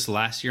mentioned this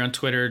last year on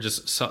Twitter.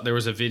 There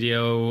was a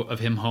video of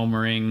him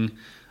homering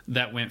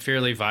that went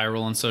fairly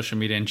viral on social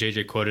media, and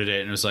JJ quoted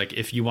it and it was like,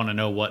 if you want to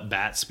know what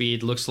bat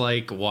speed looks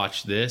like,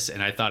 watch this.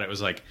 And I thought it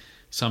was like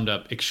summed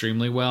up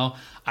extremely well.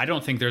 I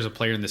don't think there's a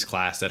player in this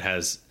class that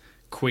has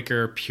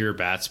quicker pure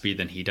bat speed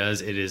than he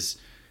does. It is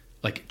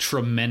like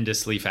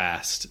tremendously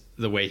fast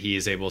the way he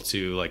is able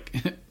to like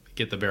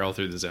get the barrel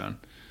through the zone.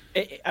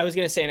 I was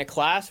going to say, in a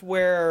class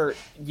where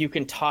you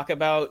can talk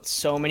about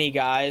so many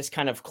guys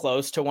kind of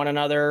close to one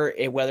another,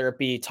 whether it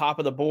be top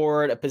of the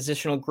board, a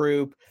positional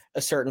group,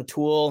 a certain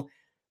tool,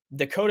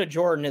 Dakota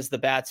Jordan is the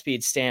bat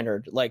speed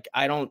standard. Like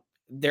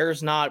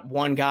there's not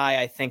one guy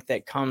I think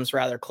that comes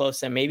rather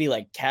close, and maybe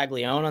like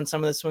Caglione on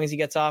some of the swings he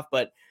gets off,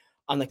 but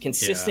on the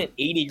consistent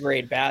 80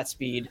 grade bat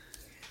speed,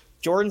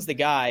 Jordan's the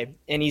guy,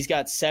 and he's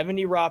got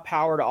 70 raw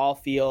power to all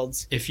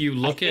fields. If you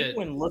look at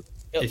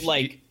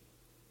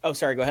oh,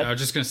 sorry, go ahead. I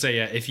was just going to say,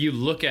 yeah, if you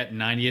look at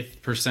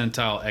 90th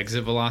percentile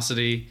exit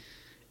velocity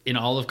in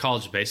all of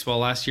college baseball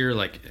last year,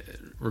 like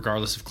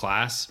regardless of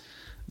class,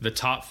 the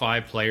top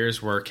 5 players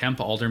were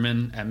Kemp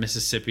Alderman at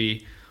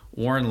Mississippi,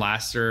 Warren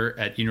Laster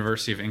at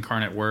University of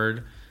Incarnate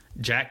Word,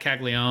 Jack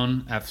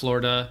Caglione at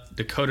Florida,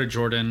 Dakota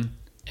Jordan,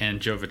 and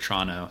Joe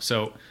Vitrano.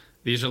 So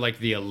these are like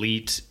the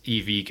elite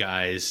EV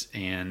guys,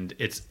 and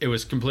it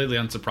was completely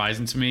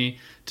unsurprising to me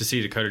to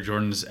see Dakota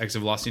Jordan's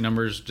exit velocity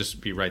numbers just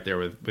be right there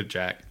with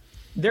Jack.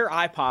 They're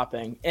eye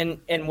popping, and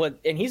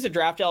he's a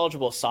draft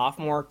eligible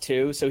sophomore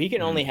too, so he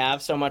can only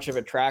have so much of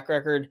a track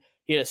record.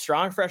 He had a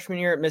strong freshman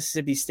year at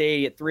Mississippi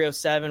State at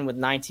 307 with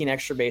 19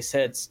 extra base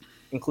hits,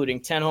 including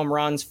 10 home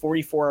runs,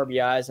 44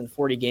 RBIs in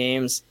 40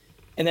 games.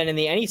 And then in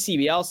the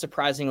NECBL,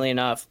 surprisingly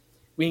enough,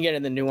 we can get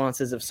into the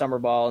nuances of summer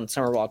ball and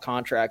summer ball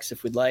contracts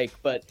if we'd like,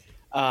 but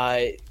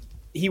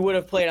he would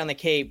have played on the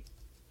Cape.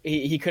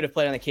 He could have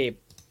played on the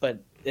Cape,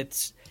 but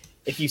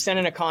if you send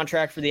in a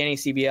contract for the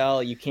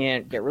NECBL, you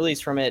can't get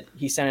released from it.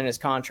 He sent in his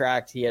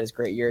contract. He had his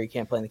great year. He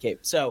can't play in the Cape.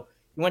 So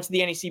he went to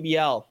the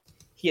NECBL.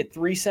 He had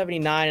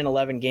 379 in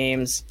 11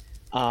 games.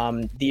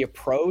 The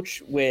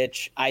approach,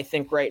 which I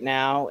think right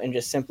now, and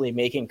just simply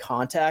making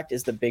contact,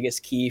 is the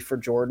biggest key for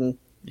Jordan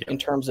in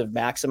terms of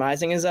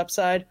maximizing his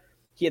upside.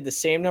 He had the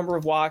same number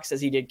of walks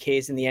as he did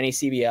Ks in the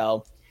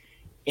NECBL.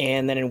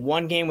 And then in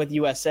one game with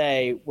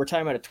USA, we're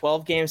talking about a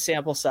 12-game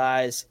sample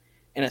size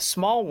and a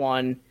small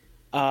one.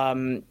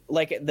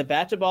 Like the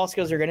bat to ball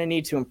skills are going to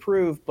need to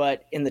improve,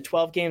 but in the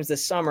 12 games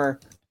this summer,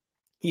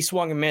 he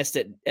swung and missed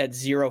at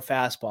 0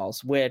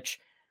 fastballs, which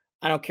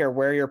I don't care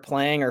where you're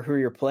playing or who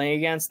you're playing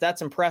against.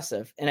 That's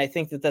impressive. And I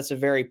think that that's a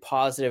very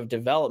positive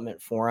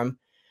development for him.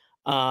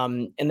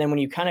 And then when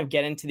you kind of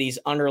get into these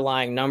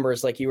underlying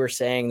numbers, like you were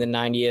saying, the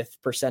 90th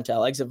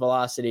percentile exit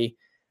velocity,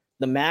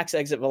 the max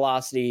exit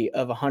velocity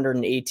of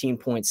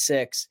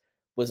 118.6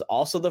 was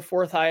also the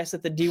 4th highest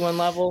at the D1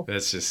 level.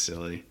 That's just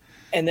silly.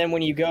 And then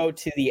when you go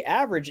to the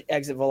average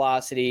exit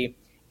velocity,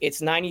 it's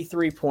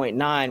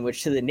 93.9,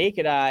 which to the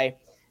naked eye,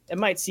 it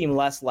might seem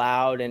less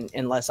loud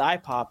and less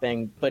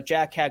eye-popping, but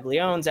Jack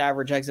Caglione's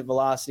average exit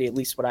velocity, at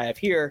least what I have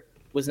here,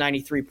 was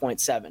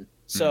 93.7.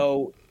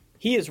 So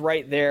he is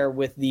right there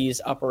with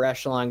these upper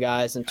echelon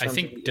guys. In terms I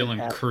think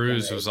Dylan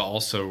Cruz was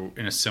also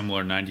in a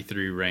similar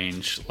 93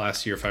 range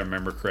last year, if I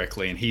remember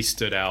correctly, and he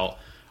stood out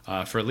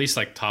for at least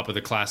like top of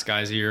the class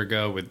guys a year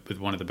ago with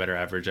one of the better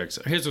average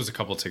exit. His was a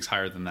couple ticks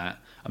higher than that.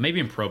 Maybe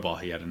in pro ball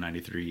he had a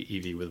 93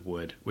 EV with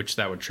wood, which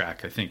that would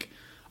track. I think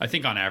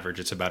on average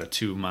it's about a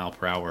 2 mile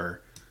per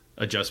hour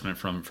adjustment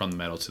from the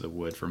metal to the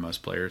wood for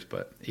most players.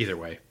 But either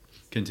way,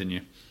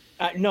 continue.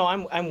 No,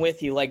 I'm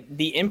with you. Like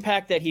the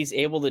impact that he's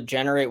able to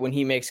generate when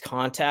he makes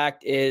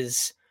contact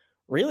is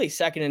really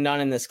second to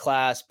none in this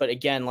class. But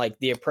again, like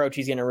the approach,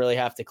 he's going to really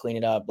have to clean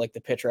it up, like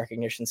the pitch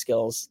recognition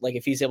skills. Like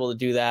if he's able to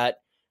do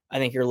that, I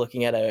think you're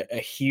looking at a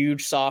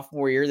huge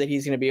sophomore year that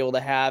he's going to be able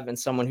to have, and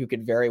someone who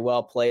could very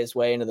well play his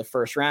way into the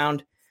first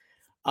round.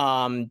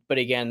 But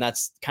again,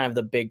 that's kind of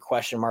the big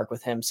question mark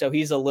with him. So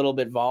he's a little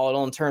bit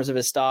volatile in terms of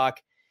his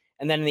stock.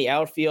 And then in the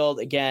outfield,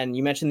 again,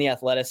 you mentioned the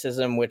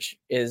athleticism, which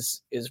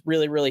is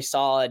really, really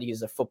solid.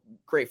 He's a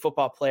great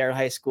football player in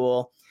high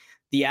school.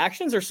 The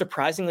actions are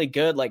surprisingly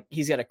good. Like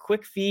he's got a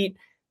quick feet.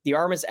 The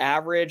arm is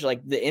average.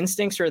 Like the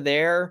instincts are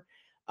there.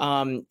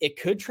 It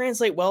could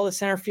translate well to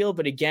center field,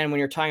 but again, when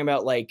you're talking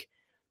about like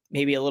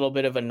maybe a little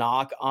bit of a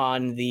knock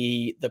on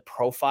the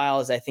profile,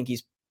 is I think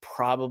he's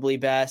probably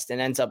best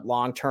and ends up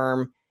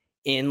long-term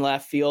in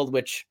left field,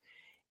 which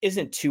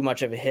isn't too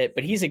much of a hit,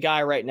 but he's a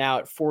guy right now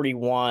at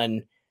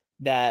 41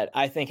 that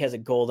I think has a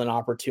golden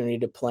opportunity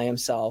to play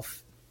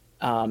himself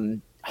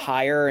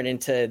higher and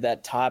into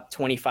that top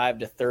 25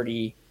 to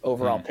 30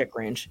 overall pick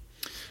range.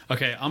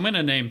 Okay, I'm going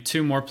to name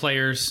two more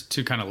players,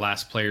 two kind of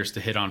last players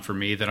to hit on for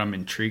me that I'm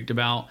intrigued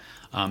about,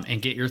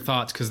 and get your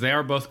thoughts, because they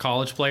are both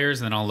college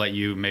players, and then I'll let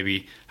you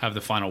maybe have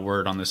the final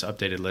word on this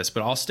updated list.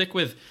 But I'll stick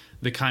with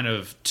the kind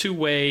of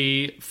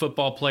two-way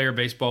football player,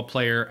 baseball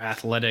player,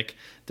 athletic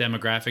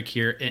demographic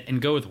here,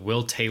 and go with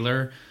Will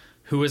Taylor,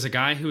 who is a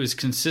guy who is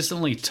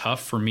consistently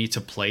tough for me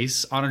to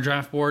place on a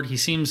draft board. He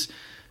seems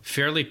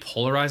fairly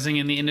polarizing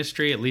in the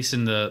industry, at least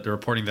in the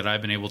reporting that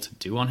I've been able to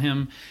do on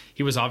him.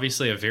 He was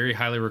obviously a very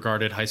highly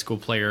regarded high school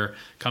player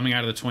coming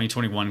out of the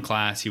 2021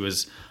 class. He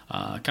was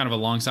kind of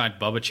alongside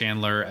Bubba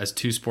Chandler as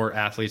two sport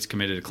athletes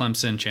committed to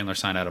Clemson. Chandler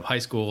signed out of high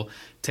school.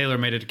 Taylor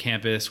made it to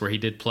campus where he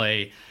did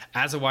play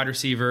as a wide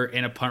receiver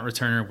and a punt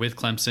returner with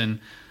Clemson.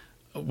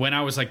 When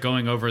I was like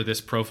going over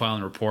this profile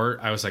and report,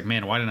 I was like,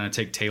 man, why didn't I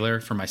take Taylor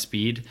for my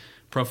speed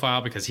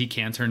profile? Because he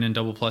can turn in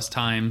double plus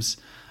times.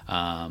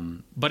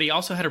 But he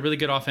also had a really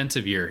good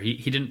offensive year.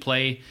 He didn't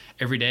play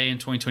every day in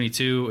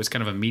 2022. It was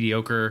kind of a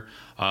mediocre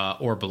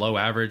or below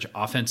average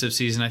offensive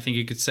season, I think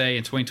you could say.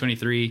 In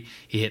 2023,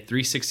 he hit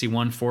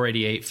 361,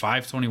 488,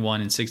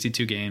 521 in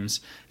 62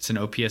 games. It's an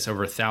OPS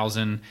over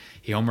 1,000.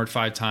 He homered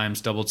 5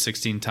 times, doubled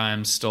 16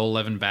 times, stole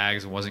 11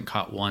 bags, and wasn't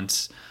caught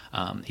once.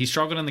 He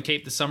struggled on the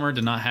Cape this summer,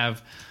 did not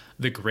have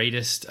the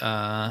greatest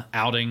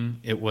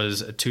outing. It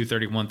was a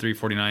 231,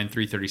 349,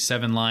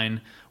 337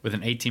 line with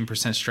an 18%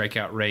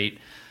 strikeout rate.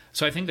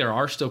 So I think there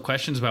are still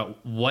questions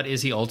about what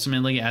is he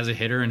ultimately as a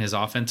hitter in his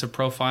offensive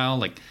profile.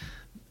 Like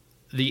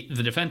the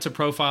defensive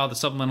profile, the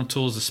supplemental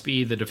tools, the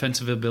speed, the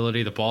defensive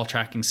ability, the ball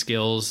tracking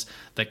skills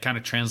that kind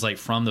of translate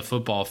from the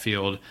football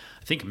field,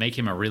 I think make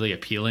him a really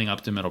appealing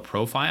up to middle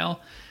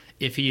profile.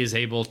 If he is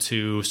able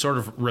to sort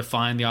of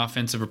refine the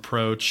offensive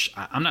approach,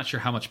 I'm not sure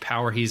how much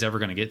power he's ever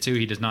going to get to.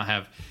 He does not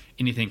have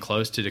anything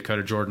close to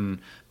Dakota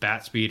Jordan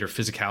bat speed or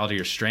physicality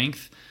or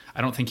strength. I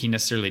don't think he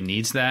necessarily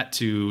needs that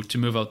to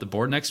move out the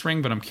board next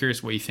spring, but I'm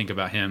curious what you think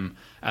about him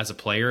as a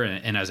player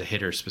and as a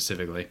hitter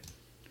specifically.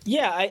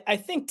 Yeah, I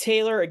think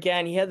Taylor,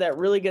 again, he had that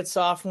really good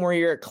sophomore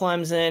year at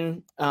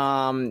Clemson.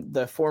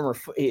 The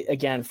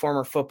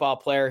former football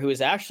player who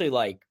was actually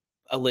like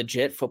a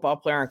legit football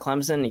player in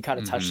Clemson. He caught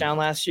a touchdown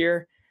last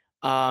year.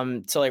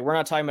 So like, we're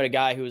not talking about a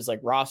guy who was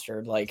like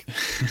rostered, like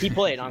he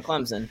played on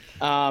Clemson.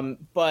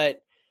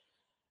 But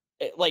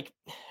like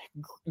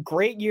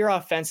great year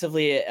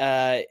offensively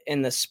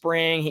in the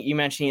spring. You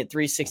mentioned he had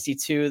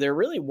 362. There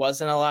really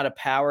wasn't a lot of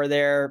power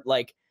there.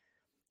 Like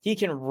he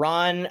can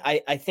run.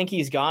 I think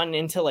he's gotten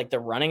into like the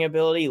running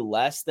ability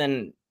less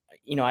than,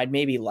 I'd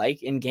maybe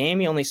like in game.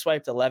 He only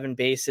swiped 11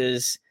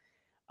 bases.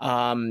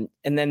 And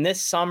then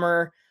this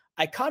summer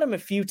I caught him a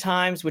few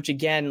times, which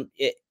again,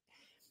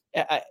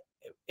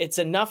 it's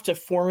enough to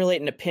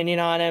formulate an opinion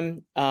on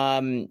him.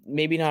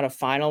 Maybe not a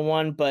final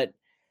one, but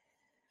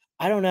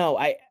I don't know.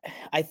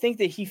 I think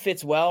that he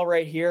fits well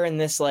right here in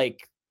this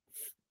like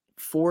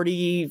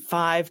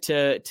 45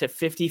 to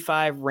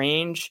 55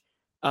 range.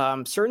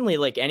 Certainly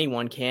like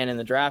anyone can in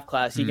the draft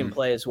class, he can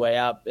play his way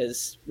up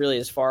as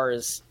far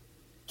as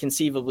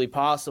conceivably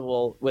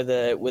possible with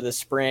a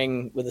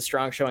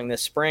strong showing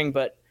this spring.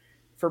 But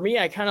for me,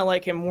 I kind of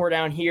like him more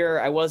down here.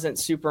 I wasn't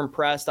super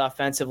impressed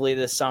offensively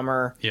this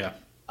summer. Yeah.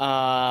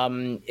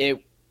 I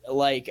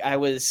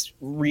was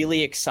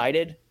really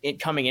excited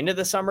coming into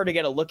the summer to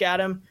get a look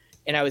at him.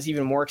 And I was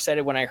even more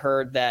excited when I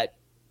heard that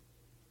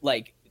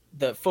like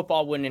the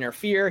football wouldn't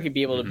interfere. He'd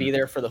be able to be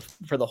there for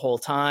the whole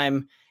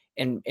time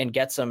and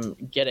get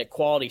a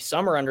quality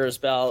summer under his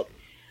belt.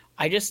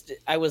 I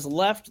was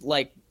left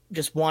like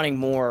just wanting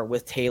more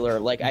with Taylor.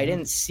 Like I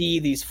didn't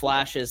see these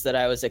flashes that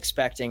I was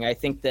expecting. I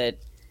think that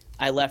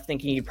I left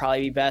thinking he'd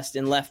probably be best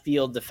in left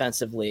field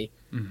defensively.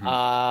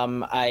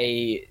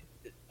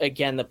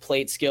 Again, the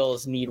plate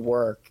skills need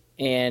work.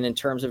 And in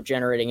terms of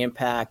generating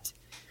impact,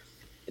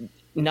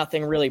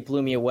 nothing really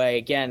blew me away.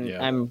 Again,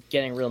 yeah. I'm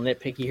getting real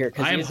nitpicky here.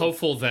 I am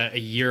hopeful that a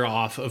year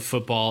off of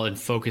football and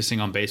focusing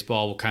on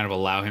baseball will kind of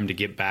allow him to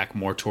get back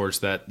more towards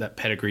that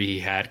pedigree he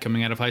had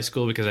coming out of high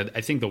school, because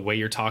I think the way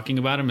you're talking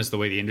about him is the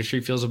way the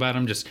industry feels about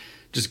him. Just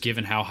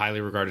given how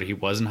highly regarded he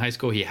was in high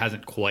school, he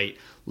hasn't quite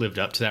lived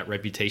up to that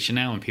reputation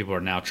now, and people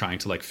are now trying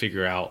to like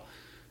figure out,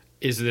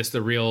 is this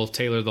the real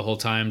Taylor the whole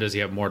time? Does he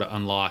have more to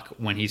unlock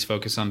when he's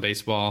focused on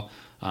baseball?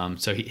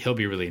 So he'll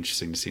be really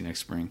interesting to see next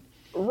spring.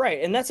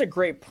 Right, and that's a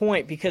great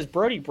point, because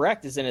Brody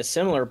Brecht is in a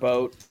similar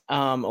boat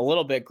a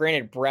little bit.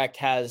 Granted, Brecht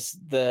has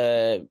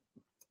the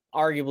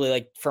arguably,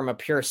 like from a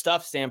pure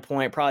stuff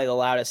standpoint, probably the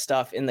loudest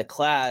stuff in the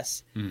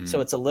class,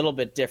 so it's a little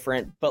bit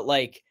different. But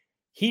like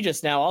he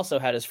just now also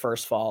had his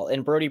first fall,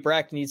 and Brody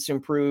Brecht needs to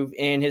improve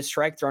in his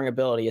strike throwing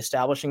ability,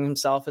 establishing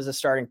himself as a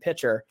starting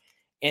pitcher,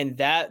 and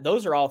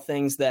those are all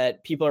things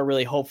that people are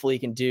really hopeful he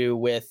can do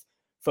with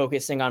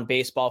focusing on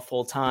baseball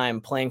full time,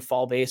 playing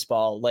fall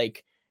baseball,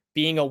 like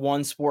being a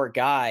one sport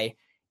guy.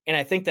 And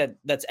I think that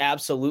that's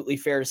absolutely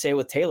fair to say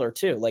with Taylor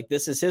too. Like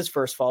this is his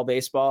first fall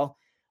baseball.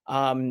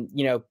 Can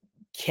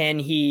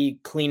he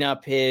clean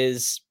up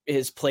his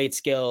plate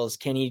skills?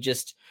 Can he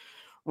just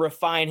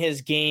refine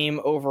his game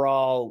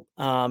overall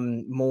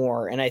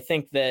more? And I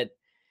think that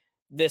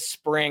this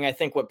spring, I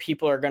think what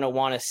people are going to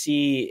want to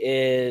see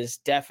is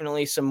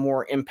definitely some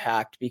more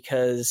impact,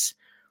 because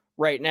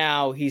right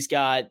now he's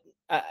got,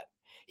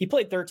 he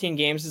played 13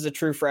 games as a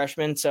true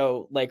freshman.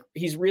 So like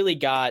he's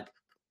got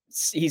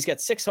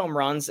 6 home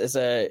runs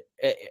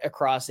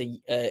across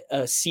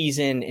a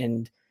season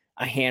and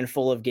a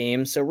handful of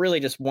games. So really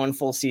just one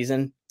full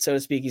season, so to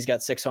speak. He's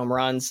got 6 home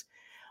runs.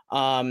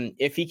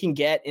 If he can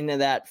get into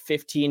that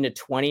 15 to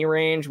 20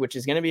 range, which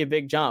is going to be a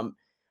big jump,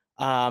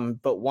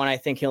 but one I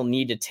think he'll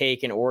need to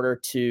take in order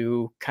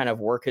to kind of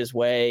work his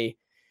way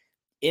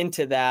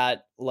into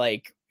that,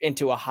 like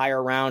into a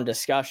higher round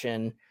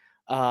discussion,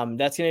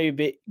 that's going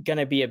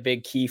to be a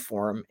big key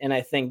for him. And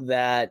I think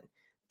that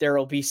there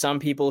will be some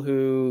people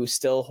who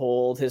still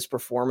hold his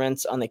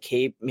performance on the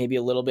Cape maybe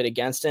a little bit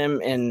against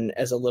him and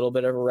as a little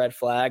bit of a red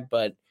flag,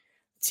 but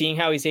seeing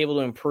how he's able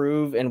to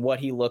improve and what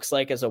he looks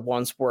like as a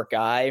one sport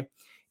guy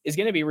is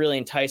going to be really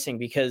enticing,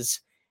 because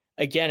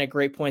again, a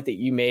great point that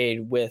you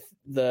made with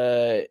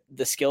the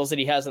skills that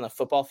he has on the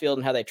football field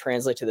and how they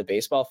translate to the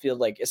baseball field,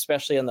 like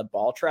especially on the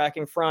ball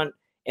tracking front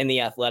and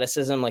the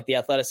athleticism, like the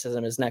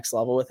athleticism is next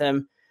level with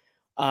him.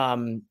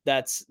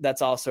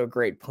 That's also a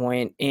great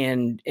point,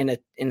 and in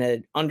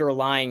an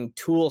underlying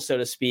tool, so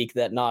to speak,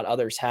 that not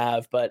others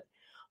have. But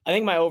I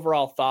think my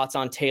overall thoughts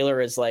on Taylor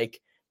is like,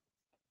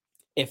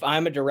 if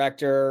I'm a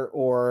director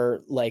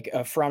or like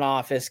a front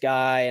office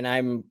guy and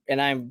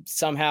I'm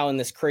somehow in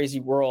this crazy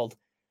world,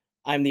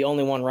 I'm the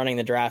only one running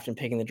the draft and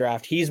picking the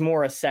draft, he's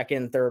more a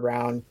second, third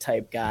round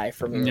type guy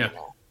for me. Yeah, right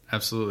now.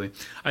 Absolutely.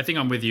 I think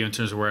I'm with you in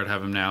terms of where I'd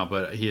have him now,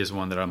 but he is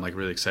one that I'm like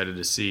really excited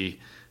to see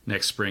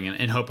next spring,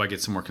 and hope I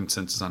get some more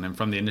consensus on him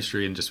from the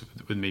industry and just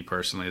with me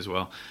personally as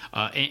well.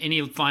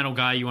 Any final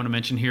guy you want to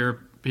mention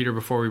here, Peter,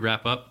 before we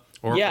wrap up,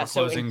 or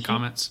closing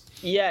comments?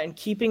 Yeah, and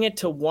keeping it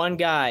to one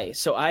guy.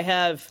 So I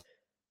have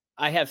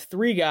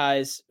 3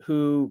 guys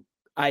who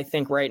I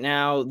think right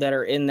now that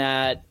are in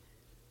that,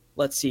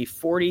 let's see,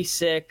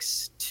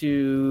 46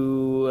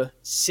 to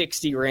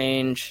 60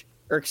 range,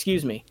 or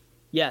excuse me,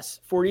 yes,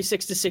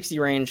 46 to 60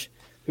 range,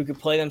 who could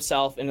play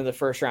themselves into the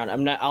first round.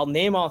 I'll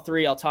name all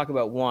 3. I'll talk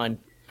about one.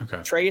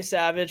 Okay. Trey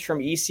Savage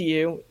from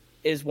ECU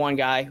is one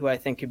guy who I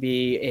think could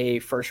be a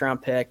first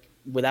round pick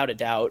without a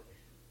doubt.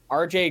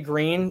 RJ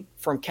Green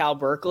from Cal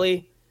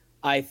Berkeley,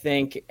 I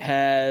think,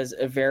 has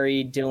a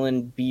very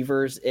Dylan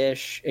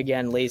Beavers-ish,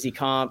 again, lazy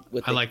comp.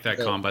 I like that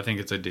comp. I think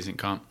it's a decent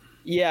comp.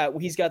 Yeah,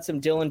 he's got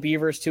some Dylan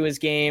Beavers to his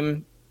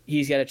game.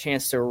 He's got a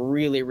chance to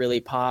really,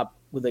 really pop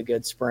with a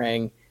good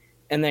spring.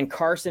 And then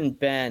Carson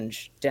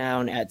Benj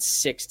down at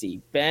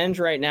 60. Benj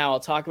right now,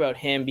 I'll talk about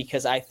him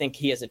because I think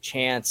he has a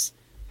chance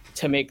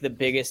to make the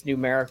biggest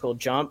numerical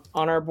jump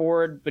on our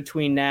board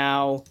between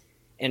now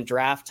and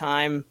draft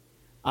time.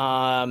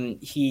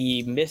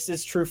 He missed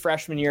his true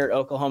freshman year at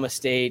Oklahoma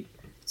State,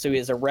 so he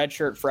is a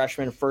redshirt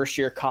freshman,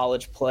 first-year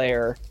college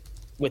player.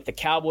 With the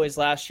Cowboys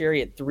last year,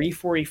 he had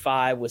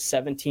 345 with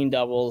 17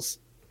 doubles,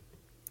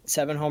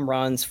 7 home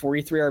runs,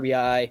 43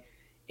 RBI,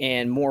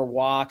 and more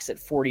walks at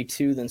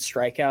 42 than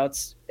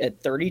strikeouts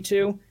at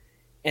 32.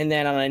 And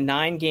then on a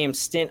 9-game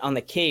stint on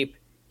the Cape,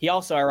 he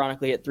also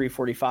ironically hit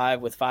 345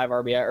 with 5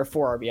 RBI, or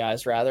 4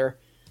 RBIs rather.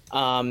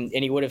 And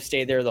he would have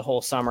stayed there the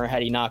whole summer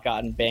had he not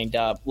gotten banged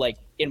up.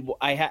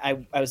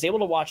 I was able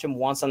to watch him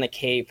once on the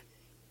Cape,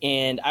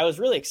 and I was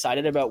really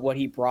excited about what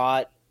he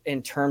brought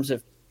in terms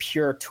of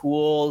pure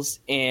tools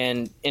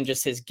and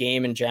just his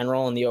game in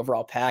general and the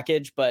overall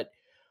package. But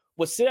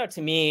what stood out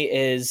to me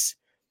is,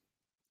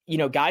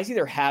 guys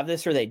either have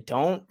this or they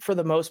don't for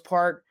the most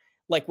part.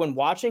 Like when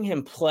watching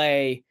him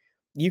play,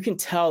 you can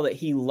tell that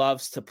he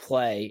loves to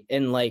play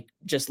and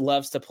just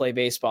loves to play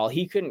baseball.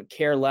 He couldn't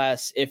care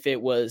less if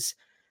it was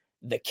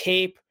the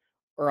Cape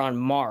or on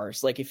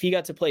Mars. Like if he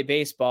got to play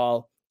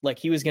baseball,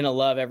 he was going to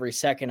love every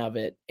second of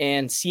it.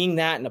 And seeing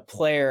that in a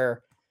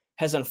player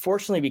has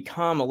unfortunately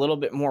become a little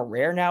bit more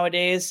rare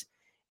nowadays,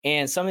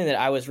 and something that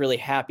I was really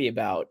happy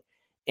about.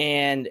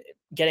 And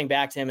getting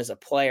back to him as a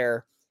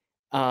player,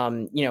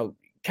 kind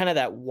of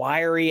that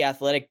wiry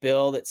athletic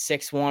build at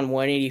 6'1",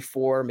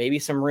 184, maybe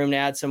some room to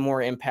add some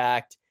more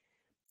impact.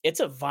 It's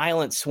a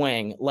violent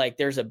swing.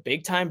 There's a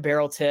big time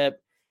barrel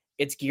tip.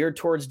 It's geared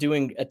towards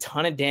doing a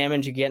ton of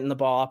damage and getting the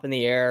ball up in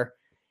the air.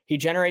 He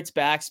generates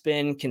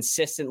backspin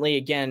consistently.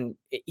 Again,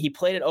 he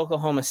played at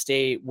Oklahoma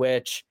State,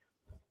 which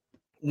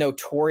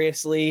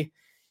notoriously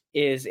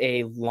is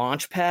a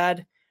launch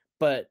pad,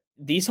 but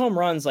these home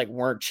runs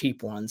weren't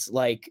cheap ones.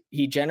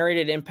 He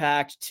generated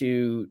impact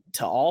to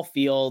all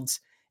fields.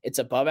 It's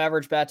above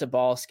average bat to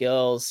ball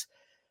skills.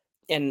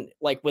 And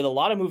with a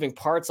lot of moving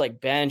parts,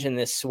 Benj in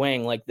this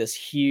swing, this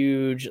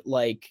huge,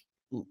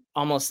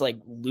 almost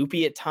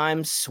loopy at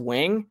times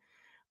swing,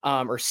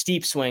 or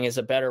steep swing is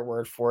a better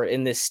word for it.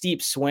 In this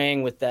steep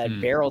swing with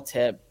that barrel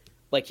tip,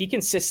 he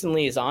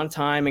consistently is on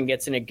time and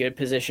gets in a good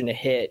position to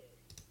hit.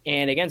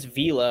 And against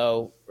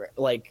velo,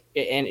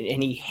 and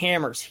he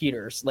hammers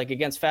heaters.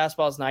 Against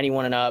fastballs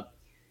 91 and up,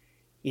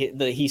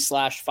 he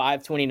slashed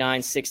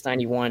 529,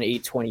 691,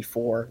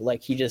 824.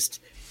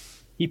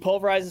 He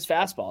pulverizes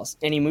fastballs,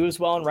 and he moves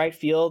well in right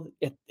field.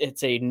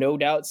 It's a no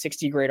doubt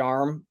 60 grade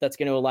arm that's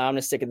going to allow him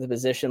to stick at the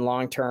position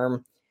long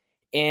term.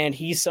 And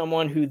he's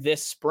someone who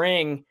this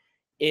spring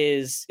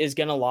is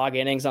going to log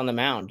innings on the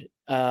mound.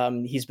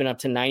 He's been up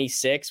to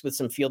 96 with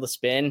some field of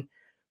spin.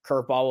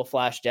 Curveball will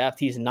flash depth.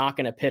 He's not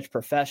going to pitch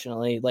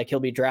professionally. He'll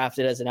be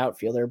drafted as an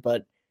outfielder,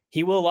 but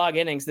he will log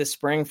innings this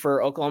spring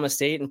for Oklahoma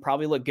State and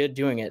probably look good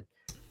doing it.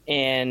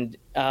 And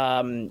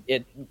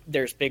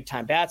there's big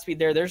time bat speed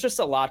there. There's just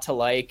a lot to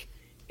like.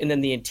 And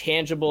then the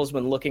intangibles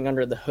when looking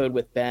under the hood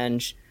with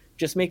Benj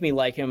just make me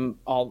like him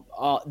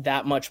all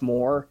that much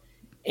more.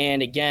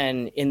 And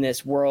again, in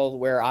this world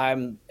where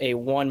I'm a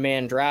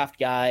one-man draft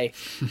guy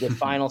with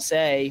final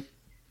say,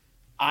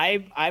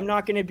 I'm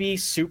not going to be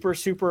super,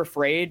 super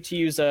afraid to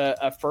use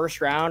a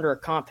first round or a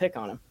comp pick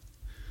on him.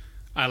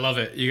 I love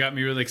it. You got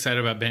me really excited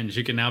about Benj.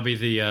 You can now be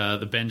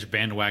the Benj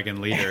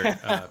bandwagon leader,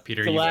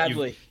 Peter.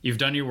 Gladly. You've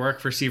done your work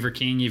for Seaver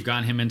King. You've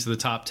gotten him into the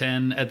top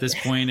 10 at this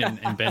point,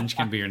 and Benj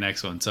can be your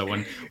next one. So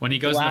when he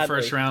goes in the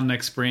first round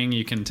next spring,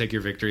 you can take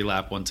your victory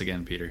lap once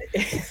again, Peter.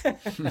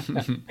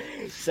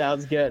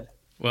 Sounds good.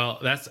 Well,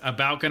 that's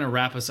about going to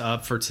wrap us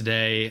up for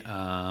today.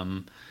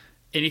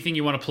 Anything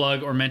you want to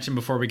plug or mention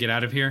before we get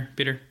out of here,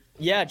 Peter?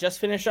 Yeah, just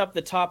finish up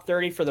the top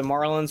 30 for the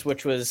Marlins,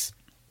 which was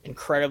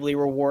incredibly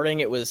rewarding.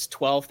 It was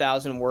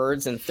 12,000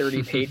 words and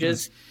 30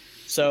 pages.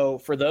 So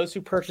for those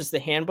who purchased the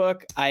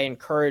handbook, I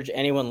encourage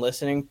anyone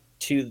listening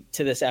to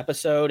this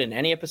episode and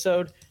any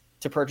episode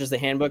to purchase the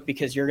handbook,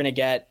 because you're going to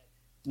get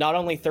not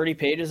only 30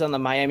 pages on the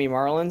Miami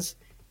Marlins,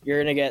 you're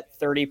going to get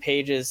 30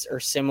 pages or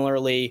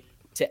similarly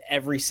to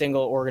every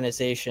single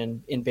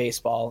organization in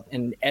baseball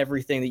and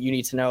everything that you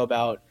need to know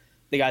about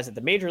the guys at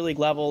the major league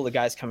level, the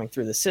guys coming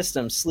through the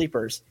system,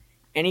 sleepers,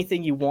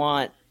 anything you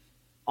want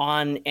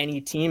on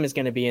any team is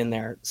going to be in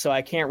there. So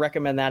I can't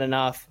recommend that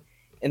enough.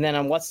 And then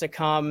on what's to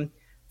come,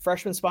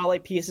 freshman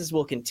spotlight pieces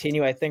will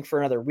continue, I think, for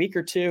another week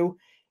or two,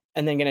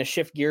 and then going to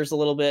shift gears a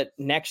little bit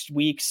next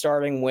week,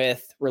 starting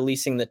with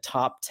releasing the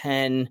top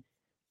 10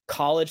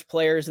 college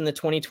players in the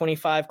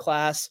 2025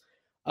 class.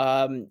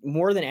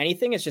 More than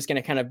anything, it's just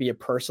going to kind of be a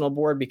personal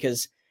board,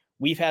 because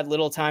we've had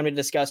little time to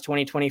discuss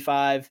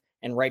 2025,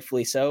 and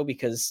rightfully so,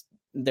 because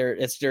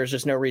there's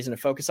just no reason to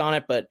focus on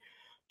it. But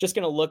just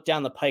going to look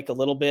down the pike a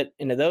little bit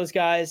into those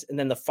guys. And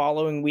then the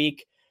following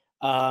week,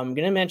 I'm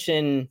going to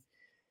mention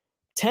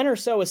 10 or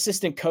so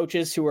assistant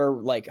coaches who are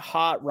like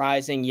hot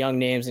rising young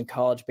names in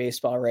college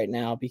baseball right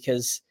now,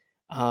 because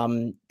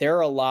there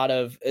are a lot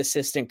of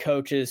assistant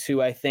coaches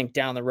who I think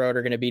down the road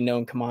are going to be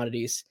known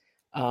commodities.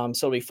 So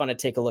it'll be fun to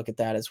take a look at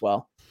that as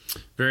well.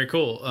 Very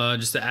cool.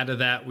 Just to add to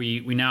that,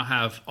 we now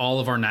have all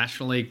of our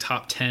National League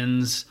top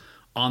 10s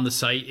on the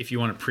site. If you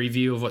want a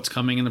preview of what's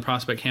coming in the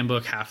prospect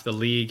handbook, half the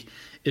league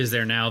is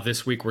there now.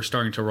 This week, we're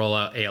starting to roll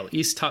out AL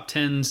East top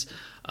 10s.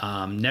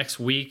 Next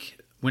week,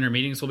 winter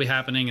meetings will be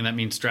happening, and that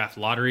means draft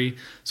lottery.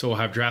 So we'll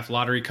have draft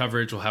lottery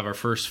coverage. We'll have our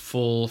first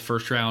full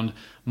first round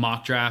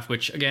mock draft,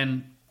 which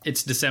again,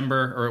 it's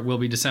December, or it will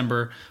be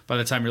December by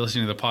the time you're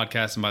listening to the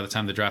podcast and by the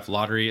time the draft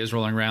lottery is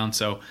rolling around.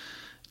 So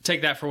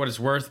take that for what it's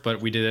worth,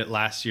 but we did it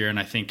last year, and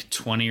I think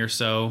 20 or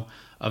so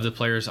of the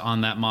players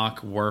on that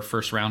mock were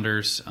first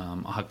rounders.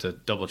 I'll have to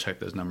double check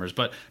those numbers,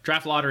 but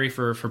draft lottery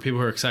for people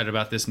who are excited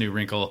about this new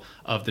wrinkle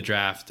of the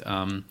draft.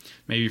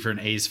 Maybe if you're an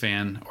A's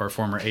fan or a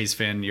former A's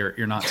fan,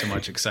 you're not so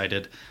much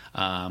excited,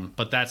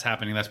 but that's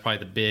happening. That's probably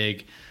the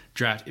big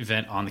draft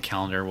event on the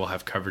calendar. We'll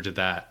have coverage of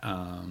that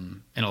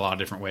in a lot of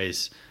different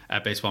ways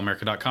at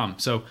baseballamerica.com.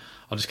 So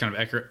I'll just kind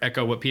of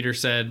echo what Peter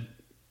said.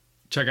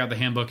 Check out the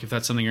handbook if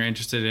that's something you're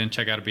interested in.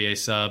 Check out a BA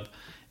sub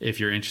if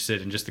you're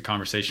interested in just the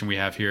conversation we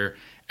have here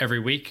every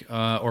week,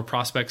 or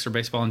prospects or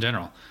baseball in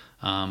general.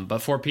 But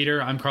for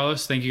Peter, I'm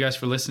Carlos. Thank you guys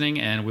for listening,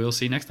 and we'll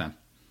see you next time.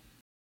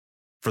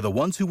 For the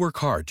ones who work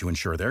hard to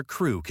ensure their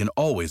crew can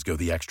always go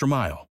the extra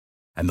mile,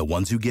 and the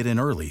ones who get in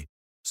early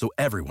so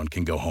everyone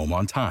can go home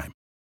on time,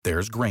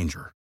 there's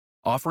Grainger,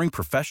 offering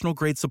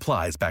professional-grade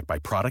supplies backed by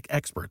product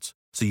experts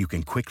so you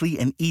can quickly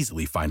and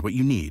easily find what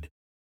you need.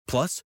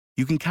 Plus,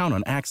 you can count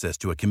on access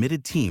to a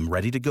committed team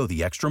ready to go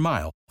the extra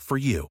mile for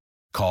you.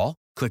 Call,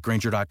 click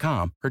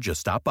Grainger.com, or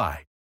just stop by.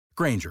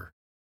 Grainger,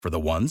 for the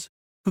ones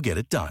who get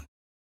it done.